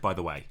Truck, by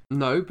the way?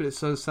 No, but it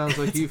sounds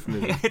like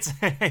euphemism.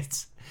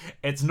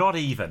 It's not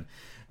even.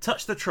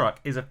 Touch the Truck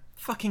is a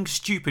fucking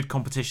stupid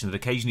competition that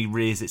occasionally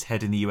rears its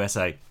head in the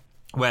USA,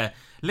 where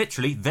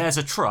literally there's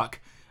a truck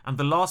and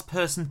the last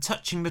person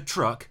touching the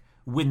truck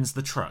wins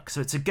the truck.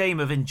 So it's a game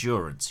of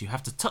endurance. You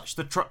have to touch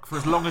the truck for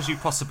as long as you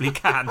possibly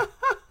can.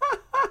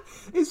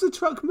 Is the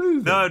truck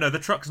moving? No, the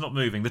truck's not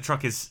moving. The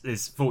truck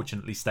is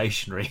fortunately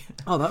stationary.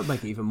 Oh, that would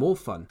make it even more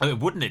fun. Oh,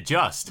 wouldn't it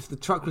just? If the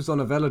truck was on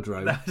a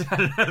velodrome.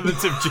 An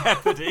element of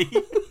jeopardy.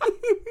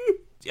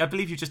 I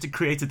believe you just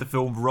created the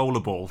film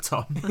Rollerball,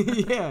 Tom.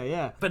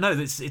 Yeah. But no,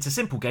 it's a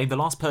simple game. The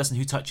last person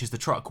who touches the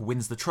truck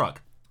wins the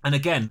truck. And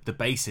again, the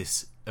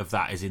basis of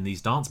that is in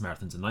these dance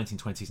marathons in the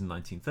 1920s and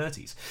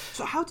 1930s.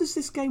 So how does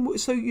this game work?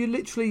 So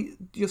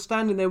you're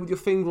standing there with your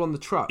finger on the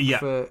truck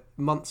for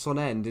months on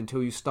end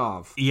until you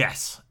starve?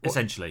 Yes,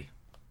 essentially.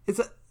 Is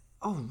that...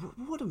 Oh,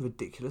 what a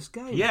ridiculous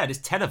game. Yeah, it is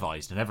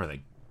televised and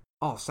everything.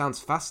 Oh, sounds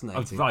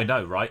fascinating. Oh, I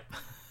know, right?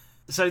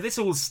 So this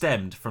all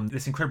stemmed from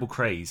this incredible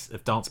craze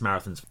of dance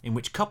marathons in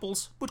which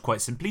couples would quite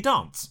simply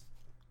dance.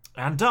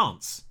 And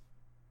dance.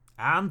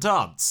 And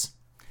dance.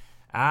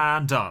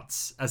 And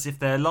dance, as if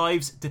their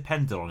lives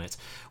depended on it,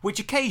 which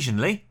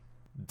occasionally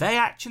they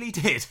actually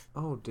did.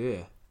 Oh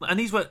dear. And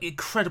these were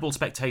incredible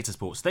spectator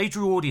sports. They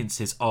drew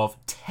audiences of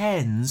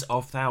tens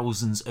of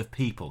thousands of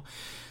people.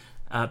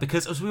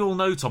 Because, as we all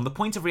know, Tom, the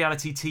point of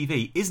reality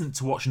TV isn't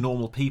to watch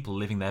normal people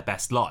living their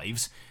best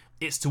lives.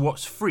 It's to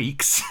watch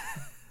freaks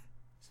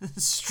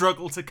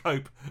struggle to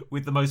cope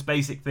with the most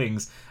basic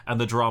things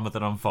and the drama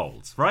that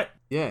unfolds, right?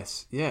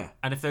 Yes, yeah.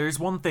 And if there is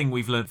one thing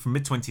we've learned from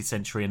mid-20th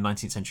century and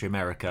 19th century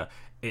America,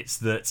 it's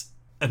that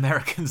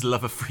Americans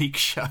love a freak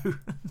show.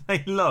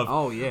 They love.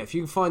 Oh yeah, if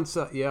you can find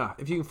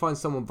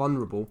someone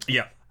vulnerable,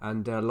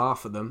 and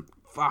laugh at them,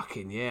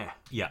 fucking yeah.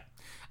 Yeah.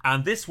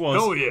 And this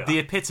was the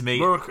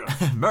epitome.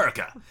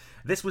 America.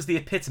 This was the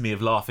epitome of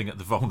laughing at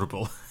the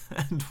vulnerable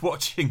and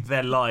watching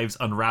their lives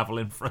unravel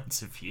in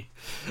front of you.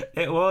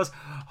 It was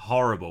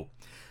horrible.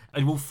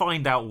 And we'll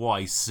find out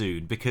why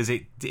soon, because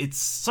it's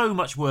so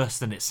much worse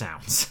than it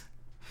sounds.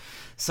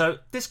 So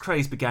this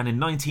craze began in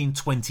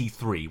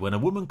 1923 when a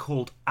woman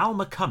called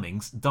Alma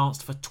Cummings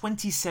danced for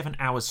 27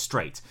 hours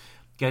straight,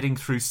 getting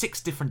through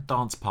 6 different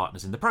dance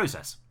partners in the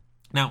process.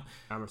 Now,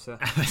 Amateur.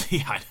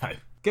 yeah, I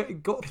know.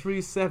 Got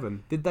through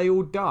 7. Did they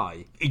all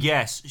die?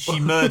 Yes, she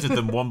murdered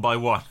them one by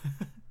one.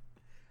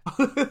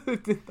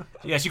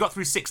 Yeah, she got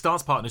through 6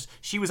 dance partners.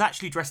 She was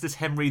actually dressed as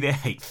Henry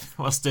VIII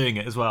whilst doing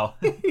it as well.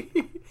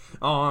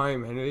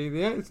 I'm Henry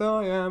VIII,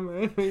 I am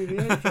Henry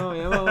VIII,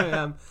 I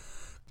am.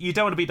 You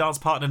don't want to be dance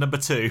partner number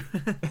 2.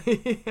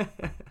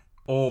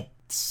 Or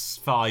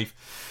 5.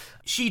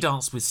 She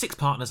danced with 6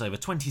 partners over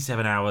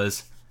 27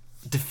 hours,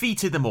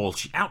 defeated them all.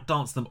 She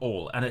outdanced them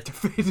all. And it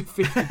Defeated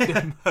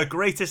them. her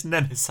greatest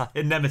nemesis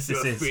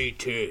is...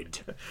 Defeated.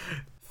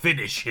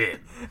 Finish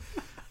him.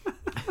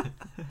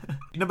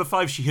 Number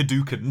 5, she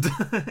Hadoukened.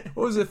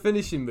 What was her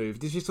finishing move?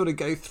 Did she sort of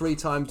go 3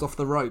 times off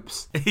the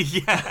ropes?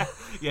 Yeah,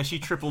 she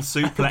triple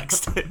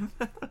suplexed him.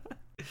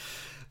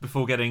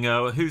 Before getting,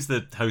 who's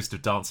the host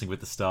of Dancing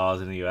with the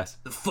Stars in the US?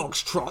 The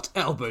Foxtrot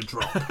elbow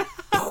drop.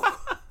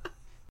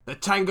 The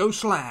Tango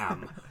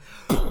Slam.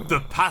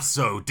 The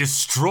Paso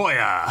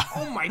Destroyer.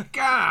 Oh my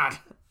god!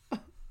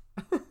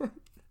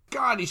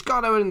 God, he's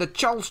got her in the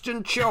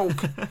Charleston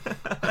choke.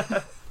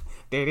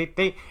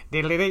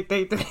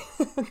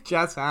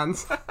 Jazz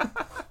hands.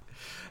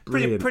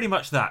 Pretty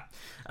much that.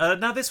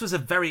 Now, this was a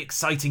very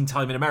exciting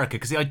time in America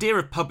because the idea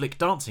of public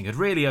dancing had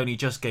really only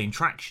just gained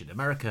traction.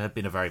 America had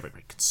been a very,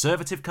 very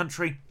conservative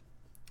country,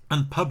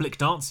 and public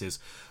dances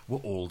were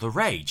all the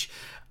rage.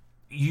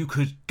 You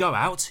could go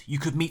out, you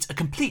could meet a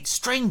complete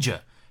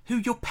stranger who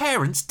your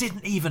parents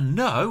didn't even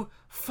know.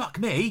 Fuck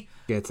me.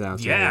 Get out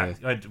of Yeah,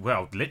 here.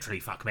 well, literally,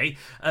 fuck me.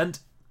 And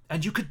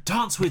you could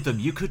dance with them,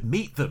 you could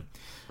meet them.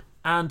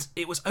 And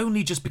it was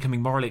only just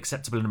becoming morally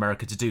acceptable in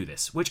America to do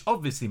this, which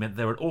obviously meant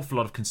there were an awful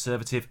lot of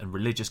conservative and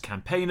religious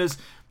campaigners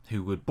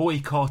who would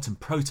boycott and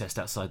protest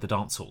outside the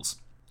dance halls.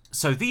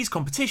 So these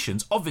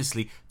competitions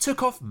obviously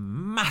took off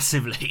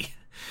massively,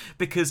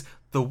 because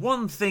the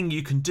one thing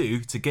you can do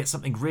to get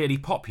something really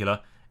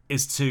popular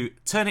is to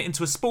turn it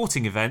into a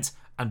sporting event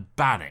and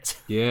ban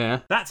it. Yeah.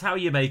 That's how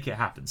you make it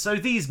happen. So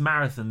these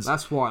marathons...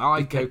 That's why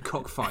I go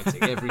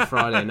cockfighting every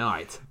Friday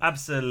night.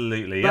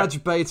 Absolutely. Yeah.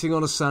 Badge baiting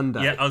on a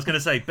Sunday. Yeah, I was going to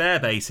say, bear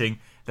baiting.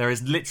 There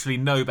is literally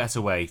no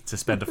better way to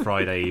spend a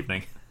Friday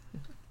evening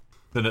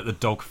than at the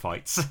dog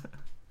fights.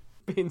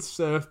 Being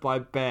surfed by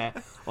a bear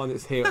on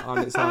its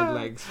hind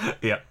legs.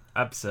 Yeah,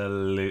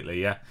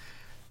 absolutely, yeah.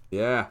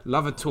 Yeah,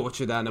 love a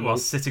tortured animal. While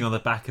sitting on the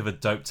back of a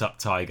doped up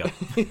tiger.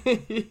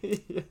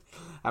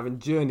 Having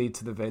journeyed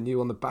to the venue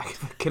on the back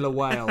of a killer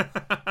whale.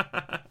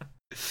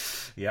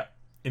 Yeah.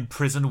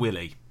 Imprison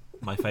Willie,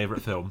 my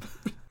favourite film.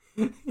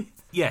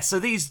 Yeah, so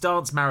these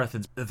dance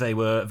marathons, they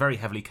were very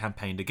heavily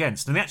campaigned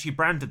against, and they actually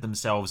branded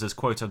themselves as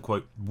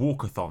quote-unquote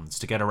walkathons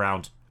to get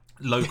around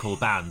local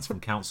bans from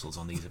councils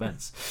on these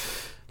events.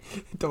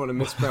 You don't want to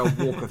misspell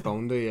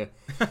walkathon, do you?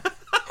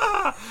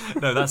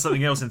 No, that's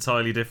something else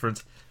entirely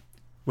different,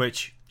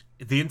 which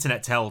the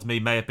internet tells me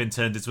may have been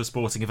turned into a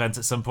sporting event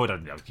at some point. I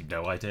have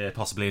no idea.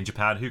 Possibly in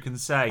Japan. Who can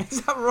say?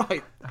 Is that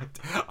right?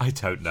 I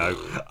don't know.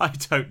 I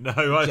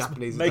was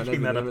Japanese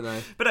making that up.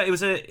 But no,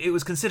 it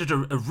was considered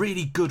a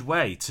really good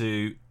way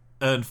to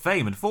earn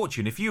fame and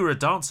fortune. If you were a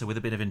dancer with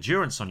a bit of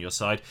endurance on your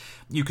side,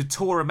 you could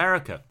tour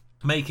America,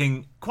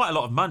 making quite a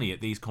lot of money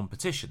at these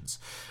competitions.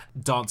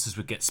 Dancers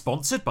would get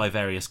sponsored by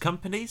various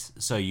companies,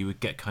 so you would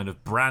get kind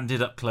of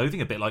branded up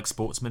clothing, a bit like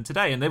sportsmen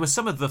today. And they were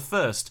some of the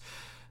first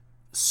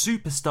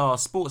superstar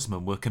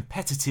sportsmen were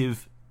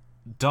competitive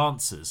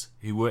dancers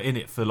who were in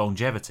it for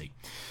longevity.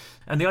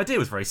 And the idea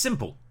was very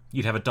simple.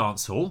 You'd have a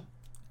dance hall,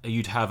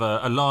 you'd have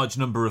a large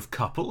number of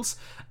couples,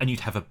 and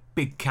you'd have a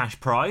big cash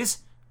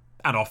prize,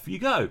 and off you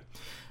go.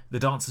 The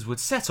dancers would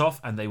set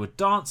off and they would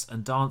dance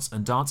and dance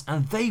and dance,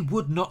 and they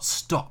would not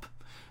stop.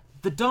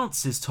 The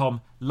dances, Tom,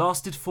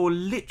 lasted for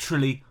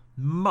literally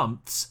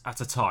months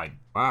at a time.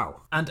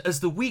 Wow. And as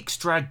the weeks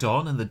dragged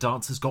on and the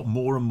dancers got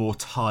more and more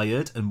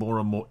tired and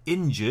more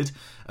injured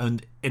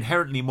and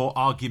inherently more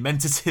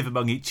argumentative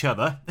among each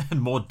other and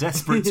more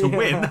desperate to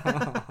win,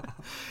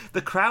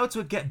 the crowds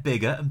would get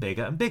bigger and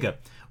bigger and bigger.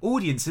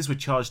 Audiences would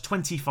charge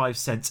 25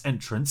 cents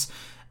entrance,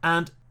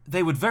 and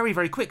they would very,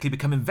 very quickly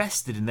become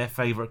invested in their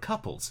favourite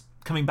couples,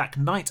 coming back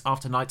night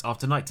after night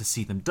after night to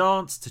see them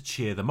dance, to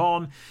cheer them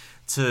on,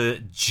 to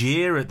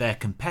jeer at their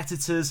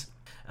competitors.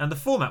 And the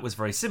format was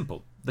very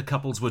simple. The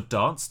couples would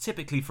dance,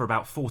 typically for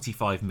about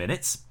 45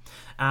 minutes,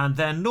 and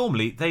then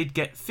normally they'd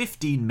get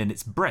 15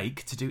 minutes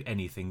break to do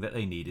anything that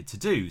they needed to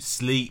do.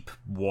 Sleep,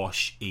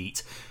 wash,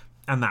 eat,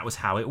 and that was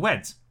how it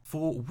went,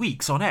 for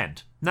weeks on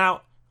end.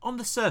 Now, on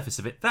the surface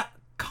of it, that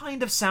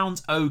kind of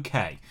sounds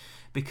okay,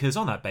 because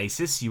on that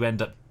basis you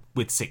end up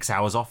with 6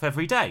 hours off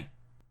every day.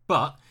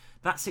 But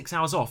that 6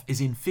 hours off is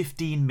in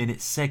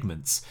 15-minute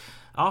segments,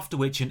 after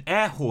which an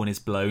air horn is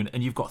blown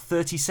and you've got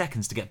 30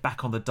 seconds to get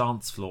back on the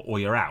dance floor or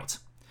you're out.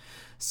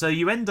 So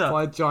you end up...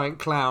 By a giant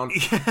clown.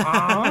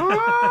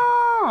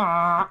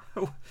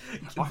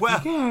 Well,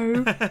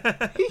 go.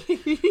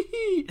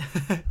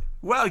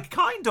 Well,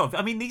 kind of.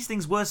 I mean, these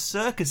things were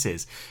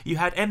circuses. You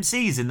had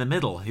MCs in the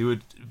middle who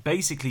would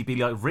basically be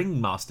like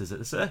ringmasters at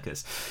the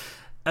circus.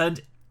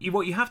 And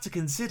what you have to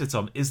consider,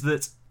 Tom, is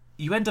that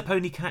you end up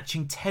only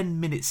catching 10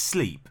 minutes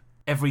sleep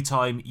every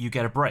time you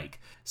get a break.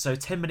 So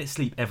 10 minutes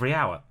sleep every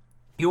hour.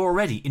 You're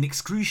already in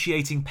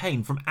excruciating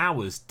pain from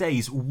hours,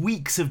 days,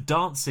 weeks of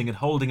dancing and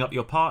holding up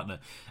your partner.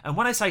 And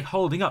when I say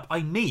holding up,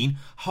 I mean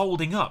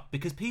holding up,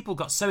 because people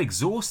got so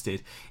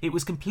exhausted, it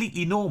was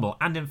completely normal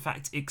and in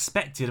fact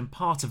expected and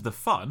part of the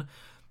fun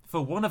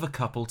for one of a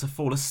couple to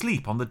fall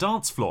asleep on the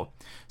dance floor.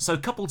 So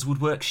couples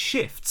would work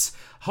shifts,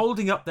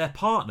 holding up their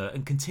partner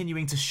and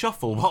continuing to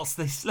shuffle whilst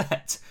they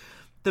slept.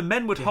 The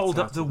men would hold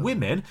up the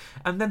women,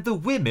 and then the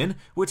women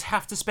would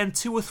have to spend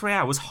 2 or 3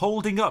 hours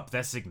holding up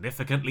their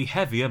significantly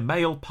heavier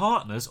male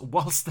partners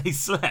whilst they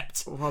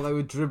slept. While they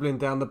were dribbling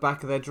down the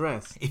back of their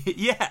dress.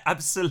 Yeah,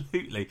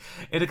 absolutely.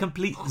 In a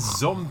complete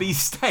zombie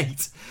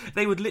state.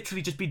 They would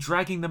literally just be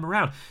dragging them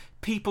around.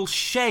 People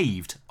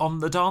shaved on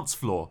the dance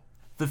floor.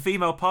 The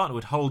female partner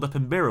would hold up a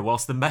mirror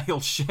whilst the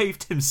male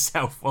shaved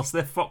himself whilst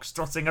they're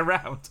foxtrotting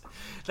around.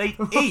 They'd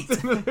eat.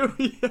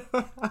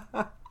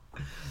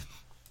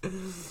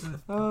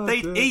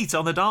 They'd eat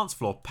on the dance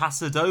floor,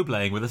 paso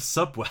dobleing with a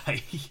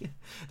Subway.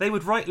 They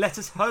would write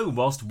letters home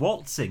whilst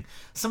waltzing.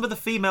 Some of the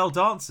female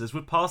dancers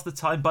would pass the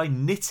time by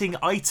knitting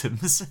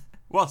items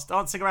whilst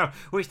dancing around,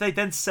 which they'd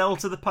then sell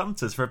to the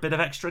punters for a bit of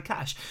extra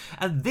cash.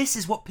 And this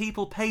is what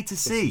people paid to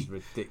see. This is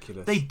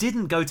ridiculous. They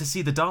didn't go to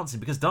see the dancing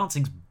because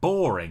dancing's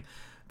boring.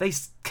 They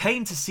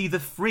came to see the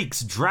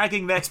freaks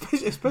dragging their...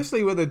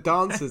 Especially when the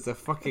dancers are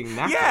fucking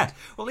knackered. Yeah,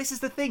 well, this is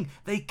the thing.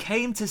 They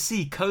came to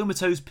see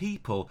comatose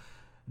people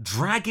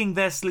dragging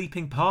their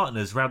sleeping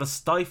partners around a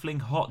stifling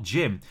hot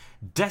gym,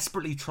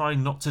 desperately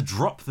trying not to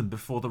drop them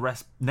before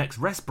the next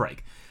rest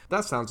break.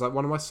 That sounds like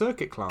one of my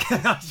circuit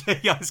classes.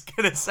 Yeah, I was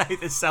going to say,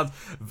 this sounds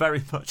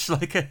very much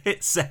like a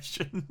hit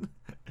session.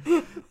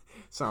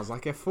 Sounds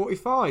like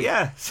F45.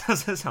 Yeah,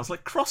 sounds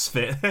like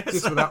CrossFit.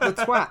 Just without the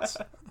twats.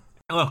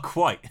 Oh,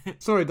 quite.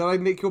 Sorry, did I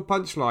nick your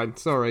punchline?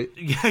 Sorry.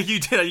 Yeah, you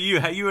did.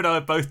 You and I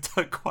have both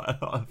done quite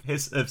a lot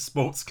of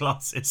sports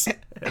classes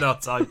in our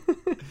time.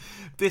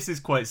 This is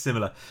quite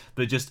similar,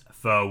 but just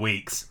for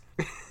weeks.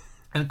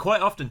 And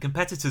quite often,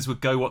 competitors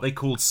would go what they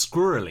called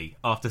squirrely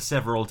after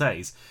several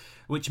days,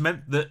 which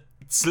meant that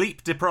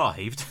sleep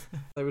deprived...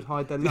 They would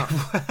hide their nuts.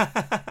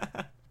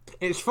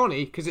 It's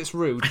funny because it's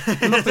rude.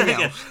 Nothing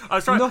else. Yeah, I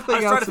was trying to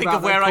think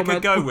of where I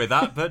could go with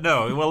that, but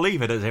no, we'll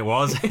leave it as it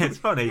was. It's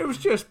funny. It was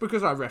just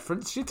because I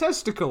referenced your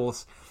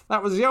testicles.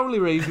 That was the only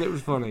reason it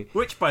was funny.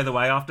 Which, by the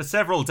way, after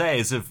several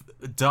days of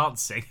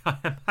dancing,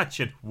 I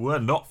imagine were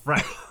not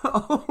fresh.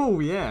 Oh,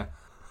 yeah.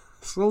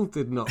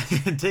 Salted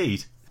nuts.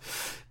 Indeed.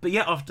 But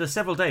yeah, after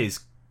several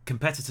days,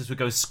 competitors would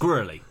go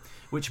squirrely,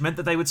 which meant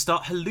that they would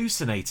start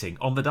hallucinating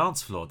on the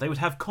dance floor. They would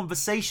have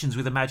conversations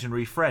with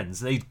imaginary friends.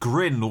 They'd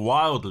grin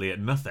wildly at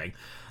nothing.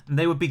 And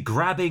they would be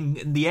grabbing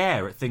in the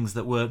air at things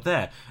that weren't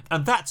there.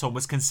 And that, Tom,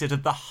 was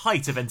considered the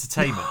height of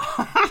entertainment.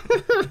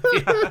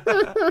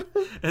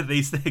 At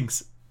these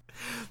things.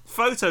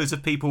 Photos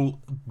of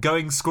people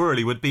going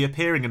squirrely would be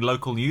appearing in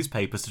local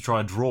newspapers to try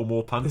and draw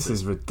more punters.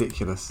 This is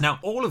ridiculous. Now,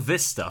 all of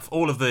this stuff,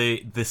 all of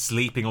the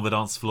sleeping on the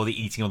dance floor,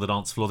 the eating on the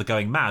dance floor, the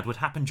going mad, would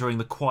happen during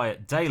the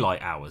quiet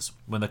daylight hours,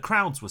 when the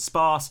crowds were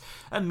sparse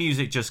and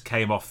music just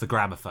came off the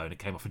gramophone, it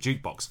came off a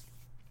jukebox.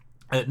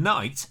 At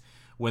night,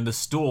 when the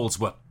stalls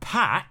were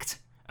packed,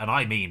 and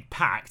I mean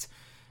packed,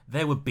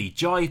 there would be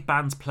jive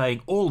bands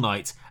playing all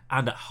night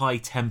and at high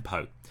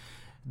tempo.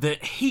 The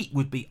heat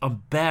would be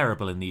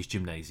unbearable in these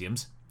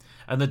gymnasiums,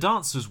 and the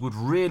dancers would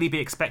really be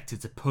expected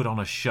to put on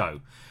a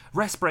show.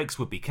 Rest breaks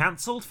would be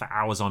cancelled for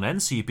hours on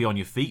end, so you'd be on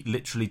your feet,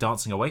 literally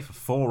dancing away for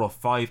 4 or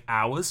 5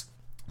 hours,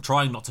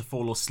 trying not to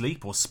fall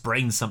asleep or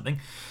sprain something.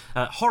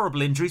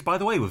 Horrible injuries, by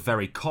the way, were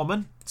very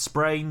common.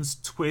 Sprains,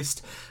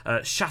 twist,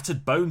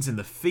 shattered bones in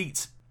the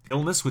feet.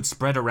 Illness would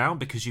spread around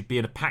because you'd be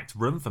in a packed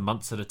room for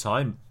months at a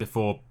time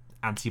before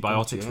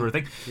antibiotics were a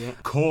thing. Yeah.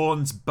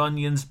 Corns,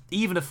 bunions,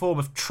 even a form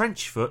of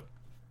trench foot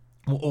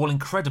were all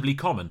incredibly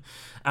common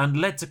and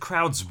led to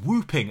crowds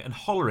whooping and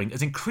hollering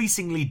as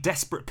increasingly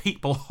desperate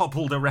people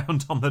hobbled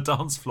around on the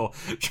dance floor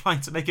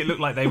trying to make it look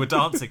like they were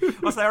dancing,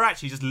 whilst they were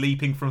actually just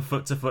leaping from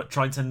foot to foot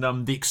trying to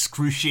numb the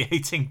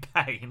excruciating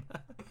pain.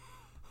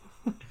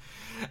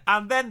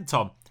 And then,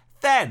 Tom,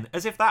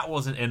 as if that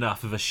wasn't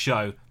enough of a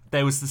show,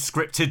 there was the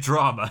scripted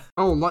drama.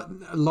 Oh,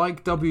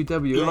 like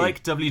WWE.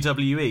 Like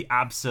WWE,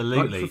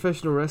 absolutely. Like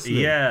professional wrestling.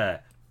 Yeah.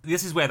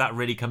 This is where that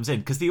really comes in,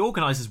 because the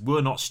organisers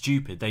were not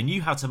stupid. They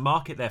knew how to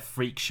market their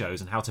freak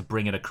shows and how to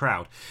bring in a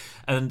crowd.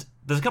 And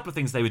there's a couple of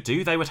things they would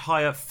do. They would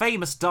hire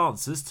famous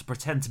dancers to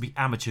pretend to be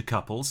amateur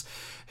couples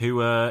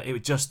who, it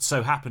would just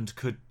so happened,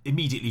 could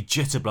immediately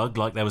jitterbug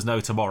like there was no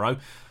tomorrow.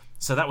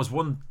 So that was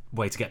one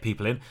way to get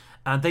people in.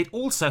 And they'd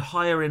also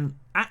hire in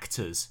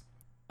actors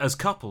as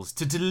couples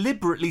to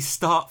deliberately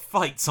start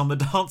fights on the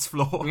dance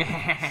floor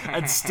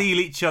and steal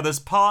each other's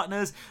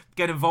partners,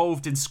 get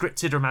involved in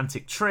scripted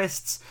romantic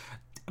trysts.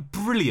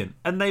 Brilliant.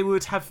 And they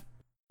would have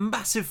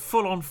massive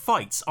full-on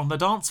fights on the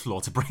dance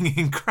floor to bring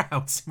in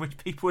crowds in which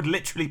people would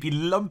literally be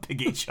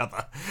lumping each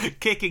other,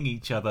 kicking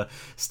each other,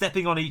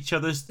 stepping on each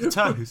other's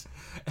toes.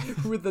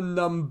 With a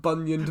numb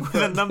bunioned With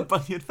a numb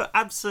bunion foot,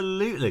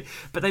 absolutely.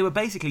 But they were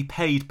basically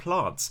paid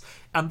plants.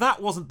 And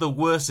that wasn't the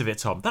worst of it,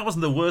 Tom. That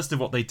wasn't the worst of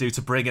what they do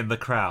to bring in the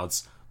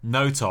crowds.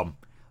 No, Tom.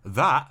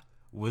 That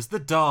was the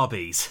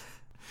derbies.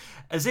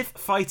 As if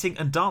fighting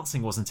and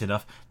dancing wasn't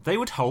enough, they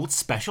would hold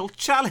special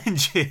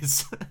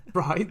challenges.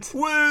 Right.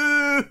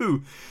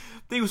 Woo!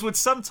 These would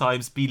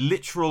sometimes be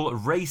literal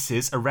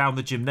races around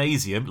the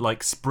gymnasium,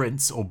 like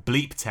sprints or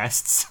bleep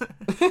tests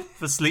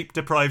for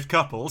sleep-deprived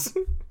couples.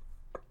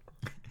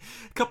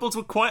 Couples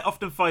would quite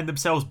often find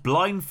themselves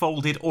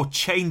blindfolded or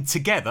chained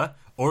together,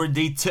 or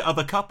indeed to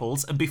other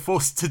couples, and be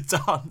forced to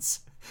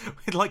dance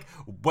with like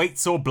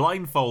weights or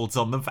blindfolds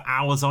on them for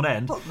hours on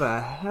end. What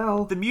the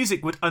hell? The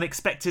music would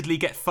unexpectedly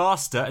get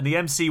faster and the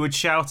MC would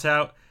shout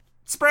out,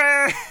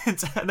 "Sprint!"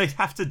 and they'd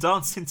have to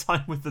dance in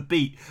time with the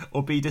beat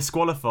or be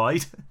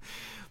disqualified.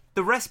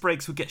 The rest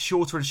breaks would get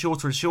shorter and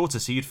shorter and shorter,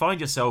 so you'd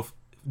find yourself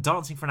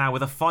dancing for an hour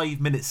with a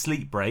 5-minute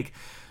sleep break.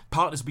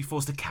 Partners would be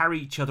forced to carry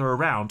each other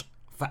around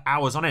for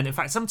hours on end. In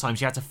fact, sometimes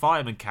you had to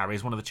fireman carry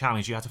as one of the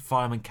challenges. You had to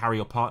fireman carry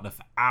your partner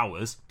for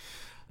hours.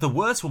 The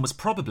worst one was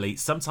probably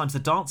sometimes the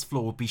dance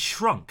floor would be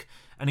shrunk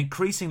and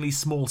increasingly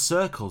small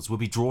circles would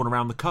be drawn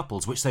around the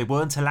couples, which they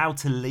weren't allowed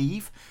to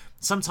leave,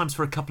 sometimes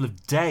for a couple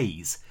of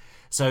days.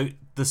 So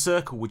the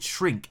circle would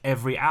shrink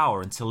every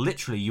hour until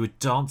literally you were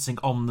dancing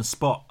on the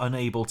spot,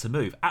 unable to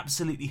move.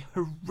 Absolutely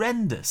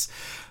horrendous.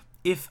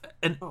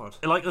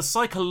 The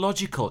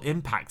psychological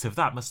impact of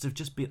that must have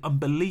just been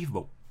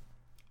unbelievable.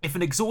 If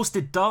an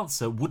exhausted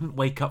dancer wouldn't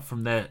wake up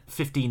from their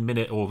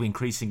 15-minute or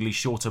increasingly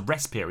shorter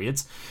rest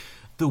periods,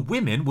 the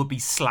women would be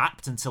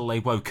slapped until they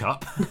woke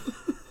up,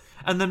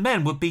 and the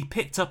men would be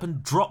picked up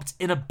and dropped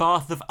in a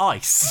bath of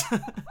ice.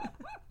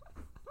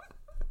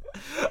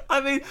 I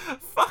mean,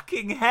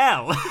 fucking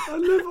hell.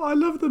 I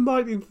love the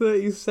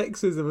 1930s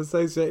sexism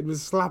associated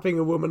with slapping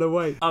a woman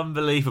awake.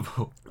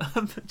 Unbelievable.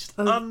 Just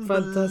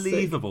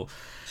unbelievable.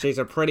 Fantastic. She's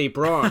a pretty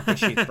broad, but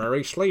she's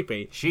very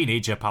sleepy. She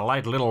needs a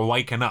polite little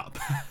waking up.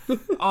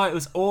 Oh, it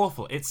was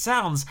awful. It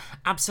sounds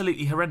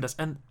absolutely horrendous.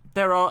 And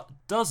there are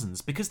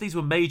dozens, because these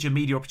were major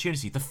media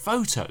opportunities. The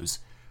photos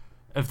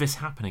of this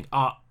happening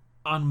are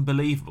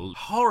unbelievable.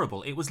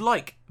 Horrible. It was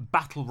like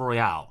Battle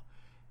Royale.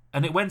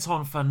 And it went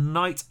on for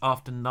night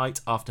after night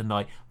after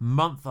night,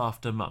 month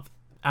after month.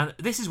 And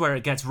this is where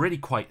it gets really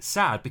quite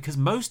sad, because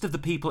most of the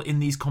people in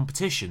these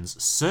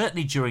competitions,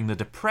 certainly during the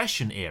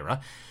Depression era,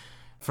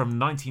 from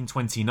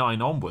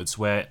 1929 onwards,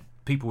 where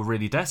people were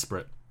really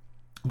desperate,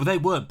 well, they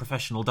weren't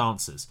professional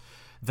dancers.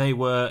 They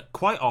were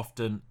quite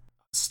often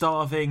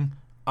starving,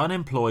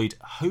 unemployed,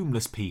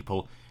 homeless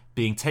people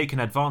being taken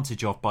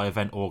advantage of by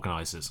event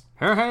organisers.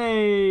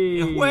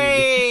 Hey!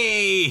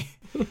 Way!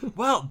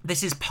 Well,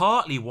 this is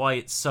partly why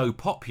it's so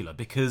popular,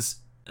 because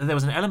there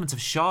was an element of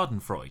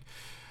Schadenfreude.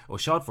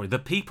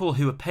 The people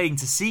who were paying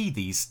to see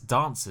these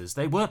dancers,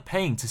 they weren't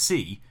paying to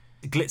see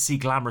glitzy,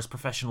 glamorous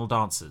professional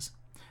dancers.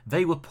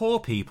 They were poor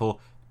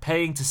people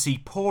paying to see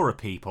poorer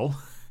people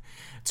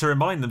to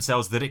remind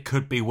themselves that it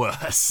could be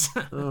worse.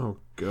 Oh,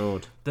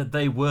 God. That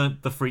they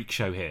weren't the freak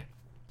show here.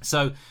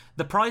 So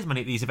the prize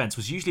money at these events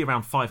was usually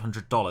around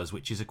 $500,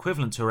 which is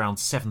equivalent to around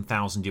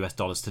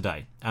 $7,000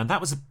 today. And that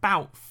was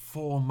about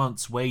 4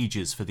 months'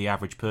 wages for the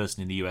average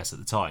person in the US at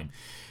the time,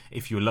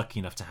 if you were lucky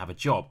enough to have a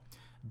job.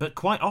 But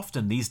quite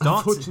often these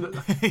dances...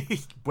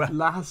 Unfortunately,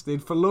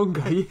 lasted for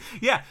longer.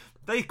 Yeah,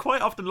 they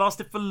quite often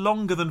lasted for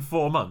longer than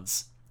 4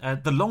 months.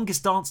 The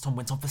longest dance time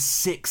went on for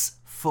 6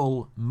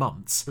 full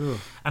months. Ugh.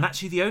 And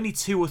actually the only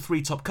 2 or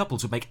 3 top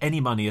couples would make any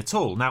money at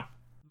all. Now,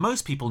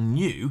 most people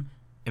knew,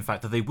 in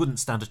fact, that they wouldn't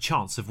stand a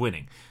chance of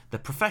winning. The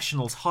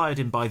professionals hired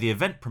in by the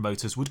event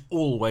promoters would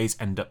always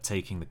end up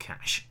taking the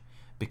cash,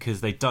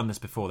 because they'd done this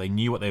before. They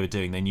knew what they were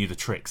doing. They knew the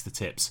tricks, the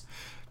tips.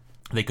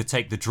 They could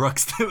take the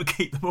drugs that would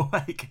keep them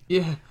awake.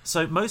 Yeah.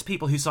 So most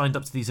people who signed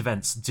up to these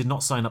events did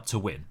not sign up to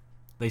win.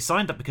 They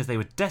signed up because they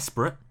were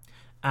desperate,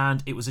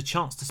 and it was a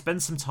chance to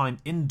spend some time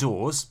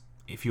indoors.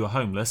 If you were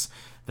homeless,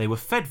 they were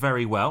fed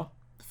very well,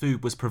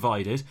 food was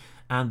provided,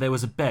 and there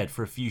was a bed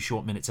for a few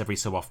short minutes every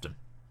so often.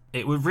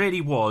 It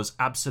really was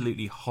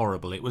absolutely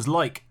horrible. It was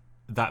like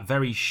that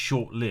very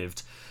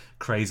short-lived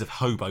craze of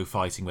hobo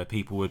fighting, where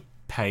people would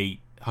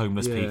pay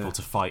homeless people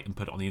to fight and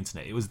put it on the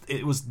internet.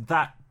 It was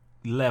that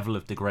level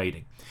of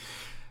degrading.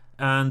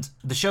 And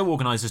the show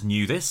organisers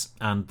knew this,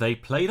 and they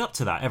played up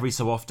to that every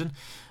so often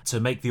to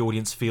make the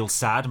audience feel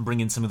sad and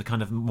bring in some of the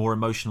kind of more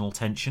emotional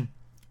tension.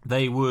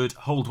 They would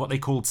hold what they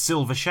called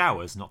silver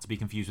showers, not to be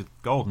confused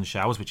with golden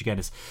showers, which again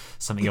is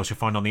something else you'll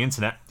find on the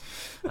internet,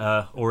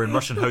 or in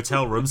Russian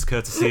hotel rooms,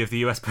 courtesy of the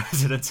US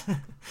president.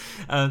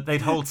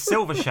 They'd hold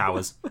silver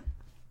showers,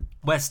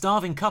 where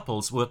starving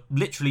couples were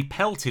literally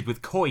pelted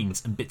with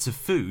coins and bits of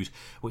food,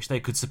 which they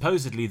could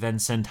supposedly then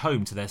send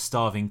home to their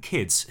starving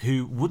kids,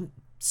 who wouldn't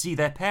see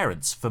their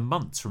parents for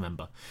months,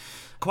 remember.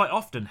 Quite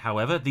often,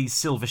 however, these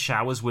silver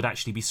showers would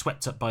actually be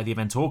swept up by the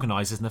event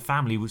organisers, and the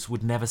families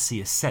would never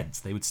see a cent.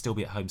 They would still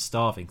be at home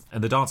starving,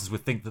 and the dancers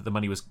would think that the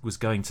money was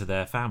going to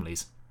their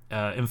families.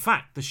 In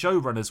fact, the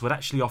showrunners would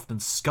actually often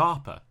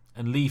scarper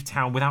and leave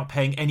town without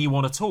paying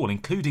anyone at all,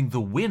 including the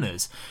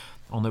winners,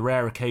 on the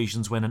rare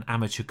occasions when an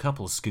amateur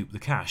couple scooped the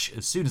cash.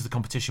 As soon as the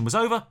competition was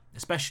over,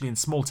 especially in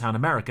small-town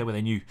America where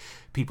they knew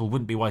people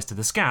wouldn't be wise to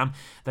the scam,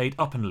 they'd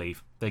up and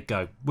leave. They'd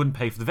go. Wouldn't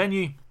pay for the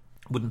venue,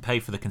 wouldn't pay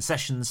for the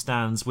concession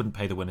stands, wouldn't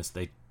pay the winners.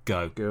 They'd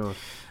go. God.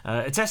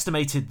 It's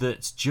estimated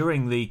that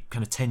during the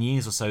kind of 10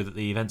 years or so that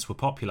the events were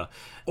popular,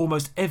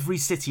 almost every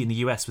city in the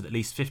US with at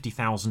least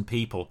 50,000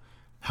 people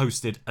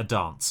hosted a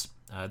dance.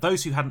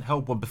 Those who hadn't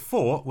held one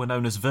before were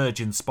known as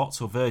virgin spots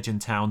or virgin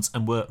towns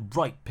and were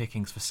ripe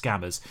pickings for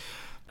scammers.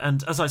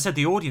 And as I said,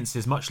 the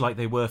audiences, much like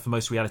they were for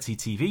most reality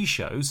TV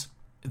shows,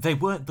 they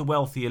weren't the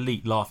wealthy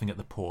elite laughing at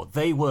the poor.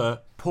 They were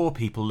poor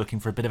people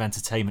looking for a bit of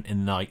entertainment in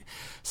the night.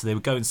 So they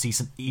would go and see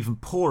some even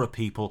poorer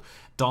people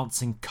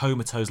dancing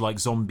comatose like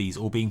zombies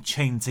or being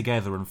chained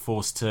together and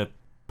forced to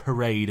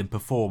parade and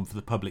perform for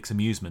the public's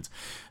amusement.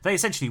 They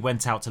essentially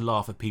went out to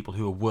laugh at people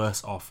who were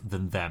worse off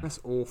than them. That's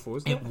awful,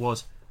 isn't it? It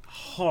was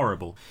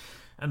horrible.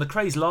 And the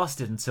craze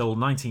lasted until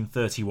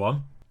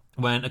 1931,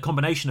 when a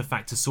combination of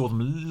factors saw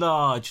them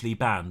largely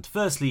banned.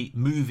 Firstly,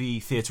 movie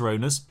theatre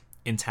owners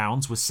in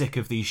towns were sick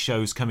of these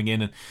shows coming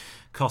in and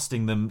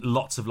costing them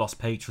lots of lost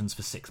patrons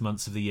for 6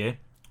 months of the year.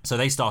 So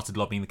they started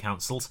lobbying the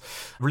councils.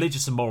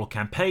 Religious and moral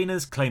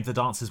campaigners claimed the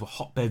dances were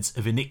hotbeds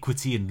of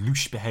iniquity and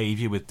louche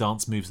behaviour with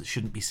dance moves that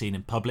shouldn't be seen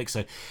in public.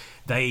 So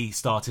they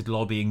started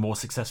lobbying more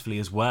successfully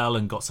as well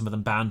and got some of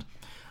them banned.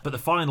 But the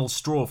final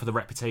straw for the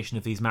reputation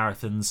of these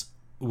marathons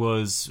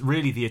was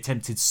really the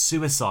attempted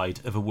suicide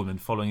of a woman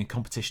following a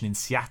competition in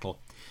Seattle,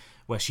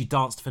 where she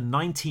danced for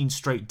 19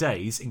 straight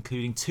days,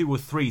 including 2 or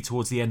 3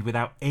 towards the end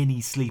without any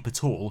sleep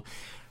at all,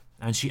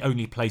 and she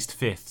only placed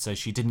 5th, so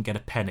she didn't get a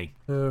penny.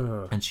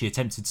 And she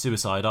attempted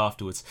suicide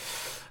afterwards.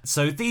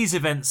 So these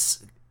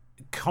events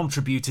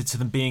contributed to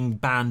them being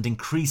banned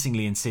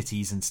increasingly in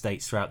cities and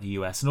states throughout the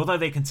US, and although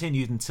they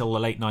continued until the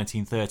late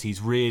 1930s,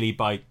 really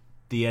by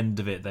the end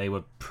of it they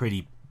were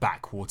pretty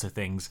backwater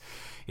things,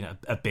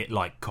 a bit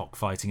like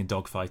cockfighting and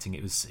dogfighting.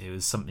 It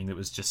was something that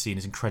was just seen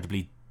as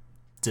incredibly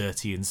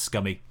dirty and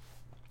scummy.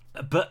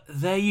 But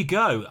there you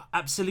go,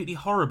 absolutely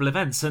horrible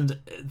events, and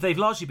they've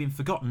largely been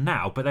forgotten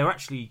now, but they were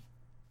actually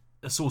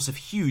a source of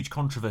huge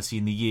controversy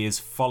in the years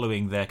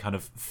following their kind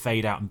of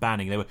fade out and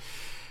banning. They were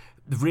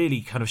really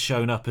kind of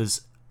shown up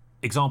as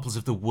examples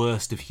of the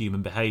worst of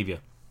human behaviour.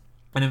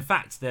 And in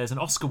fact, there's an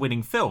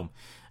Oscar-winning film,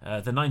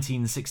 the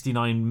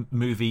 1969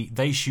 movie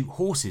They Shoot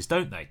Horses,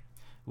 Don't They?,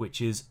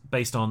 which is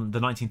based on the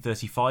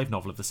 1935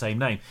 novel of the same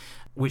name,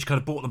 which kind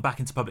of brought them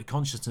back into public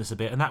consciousness a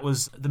bit, and that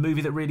was the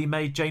movie that really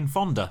made Jane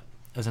Fonda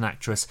as an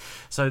actress.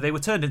 So they were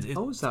turned into...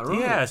 Oh, is that right?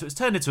 Yeah, so it was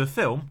turned into a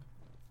film,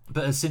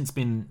 but has since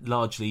been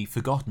largely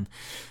forgotten.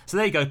 So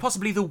there you go,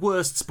 possibly the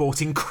worst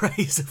sporting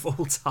craze of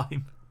all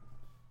time.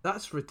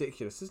 That's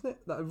ridiculous, isn't it?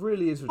 That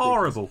really is ridiculous.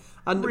 Horrible.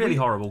 And really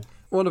horrible.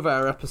 One of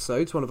our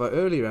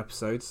earlier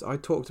episodes, I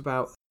talked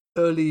about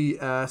early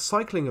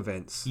cycling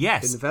events in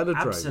the velodrome.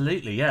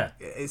 Absolutely, yeah.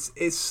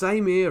 It's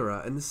same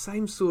era and the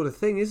same sort of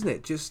thing, isn't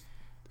it? Just,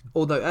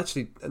 although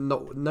actually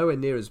nowhere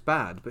near as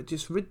bad, but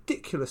just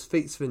ridiculous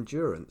feats of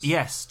endurance.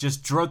 Yes,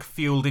 just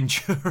drug-fueled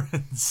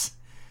endurance.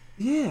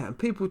 Yeah, and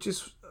people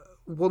just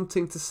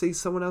wanting to see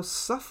someone else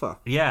suffer.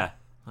 Yeah,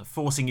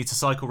 forcing you to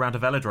cycle around a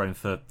velodrome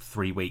for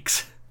 3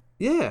 weeks.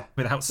 Yeah.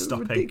 Without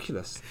stopping.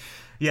 Ridiculous.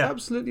 Yeah.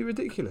 Absolutely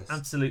ridiculous.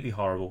 Absolutely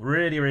horrible.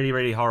 Really, really,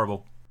 really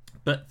horrible.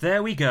 But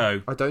there we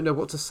go. I don't know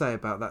what to say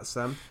about that,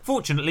 Sam.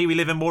 Fortunately, we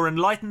live in more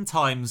enlightened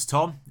times,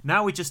 Tom.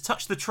 Now we just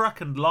touch the truck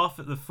and laugh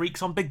at the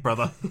freaks on Big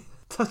Brother.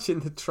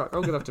 Touching the truck.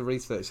 I'm going to have to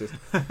research this.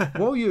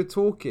 While you were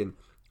talking,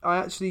 I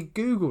actually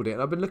Googled it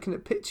and I've been looking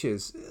at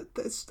pictures.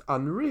 That's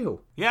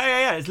unreal.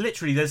 Yeah. It's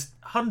literally, there's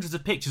hundreds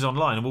of pictures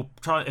online, and we'll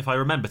try, if I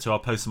remember to, I'll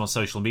post them on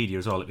social media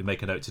as well. Let me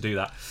make a note to do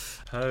that.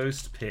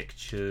 Post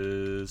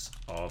pictures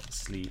of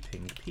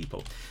sleeping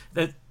people.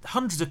 There are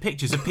hundreds of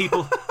pictures of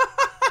people...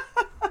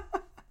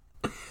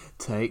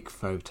 Take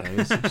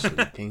photos of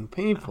sleeping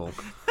people.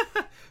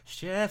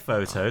 Share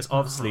photos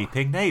of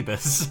sleeping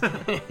neighbours.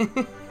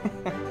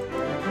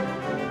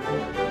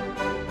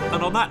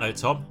 And on that note,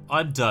 Tom,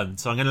 I'm done,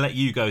 so I'm going to let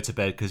you go to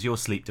bed because you're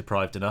sleep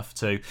deprived enough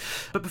too.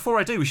 But before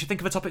I do, we should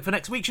think of a topic for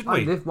next week, shouldn't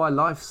we? I live my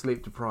life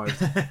sleep deprived.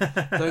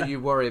 Don't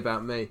you worry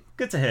about me.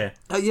 Good to hear.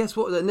 Yes,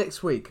 what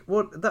next week?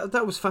 What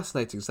that was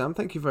fascinating, Sam.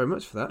 Thank you very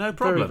much for that. No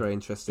problem. Very, very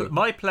interesting.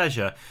 My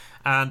pleasure,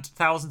 and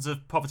thousands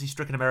of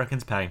poverty-stricken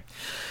Americans paying.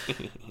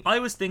 I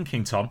was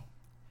thinking, Tom,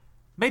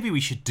 maybe we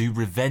should do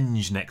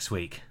revenge next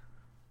week.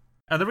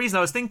 And the reason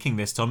I was thinking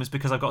this, Tom, is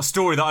because I've got a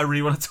story that I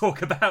really want to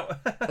talk about.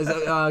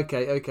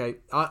 Okay.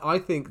 I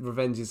think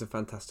revenge is a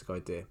fantastic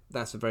idea.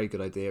 That's a very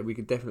good idea. We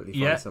could definitely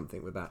find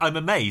something with that. I'm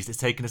amazed it's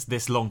taken us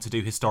this long to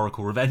do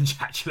historical revenge,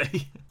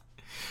 actually.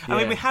 I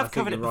mean, we have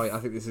covered it. Right, I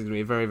think this is going to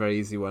be a very, very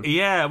easy one.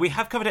 Yeah, we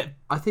have covered it.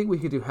 I think we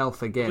could do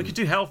health again. We could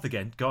do health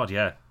again. God,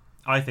 yeah.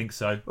 I think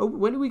so. Well,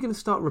 when are we going to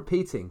start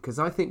repeating? Because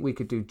I think we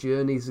could do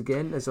Journeys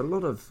again. There's a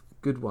lot of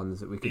good ones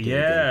that we could do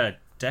again. Yeah,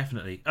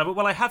 definitely.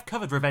 Well, I have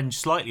covered revenge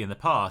slightly in the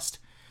past.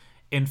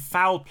 In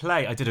Foul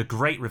Play, I did a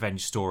great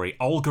revenge story,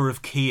 Olga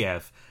of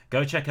Kiev.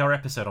 Go check our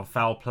episode on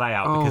Foul Play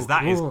out, because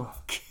that is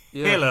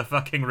killer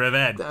fucking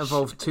revenge. That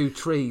involved 2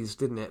 trees,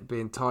 didn't it,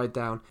 being tied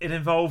down? It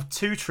involved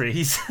 2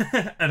 trees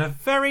and a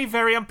very,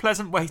 very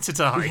unpleasant way to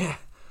die. Yeah.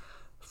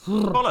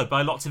 Followed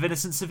by lots of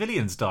innocent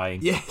civilians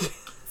dying. Yeah.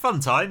 Fun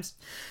times.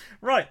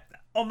 Right,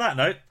 on that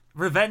note,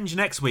 revenge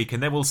next week,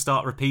 and then we'll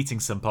start repeating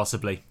some,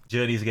 possibly.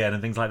 Journeys again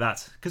and things like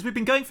that. Because we've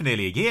been going for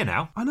nearly a year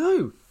now. I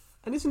know.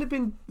 And isn't it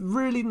been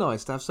really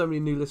nice to have so many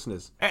new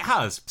listeners? It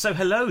has. So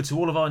hello to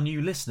all of our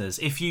new listeners.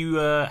 If you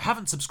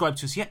haven't subscribed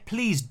to us yet,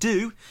 please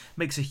do.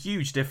 Makes a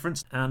huge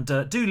difference. And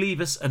do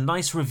leave us a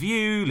nice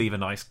review, leave a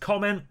nice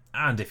comment.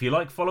 And if you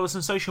like, follow us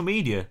on social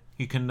media.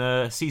 You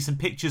can see some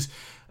pictures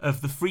of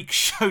the freak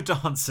show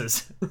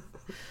dancers.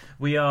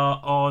 We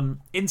are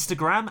on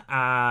Instagram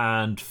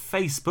and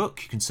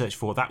Facebook. You can search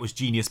for That Was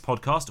Genius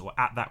Podcast or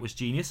at That Was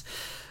Genius.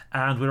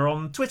 And we're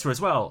on Twitter as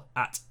well,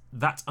 at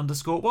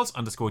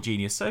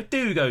that_was_genius. So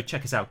do go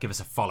check us out, give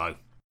us a follow.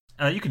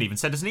 You can even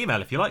send us an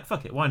email if you like.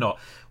 Fuck it, why not?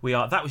 We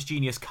are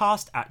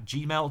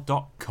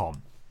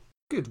thatwasgeniuscast@gmail.com.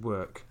 Good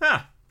work.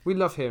 Ah, We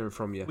love hearing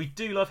from you. we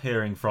do love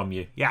hearing from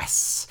you.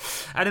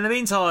 Yes. And in the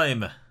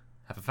meantime,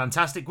 have a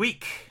fantastic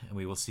week, and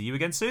we will see you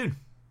again soon.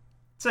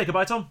 Say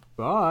goodbye, Tom.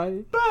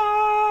 Bye.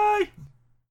 Bye.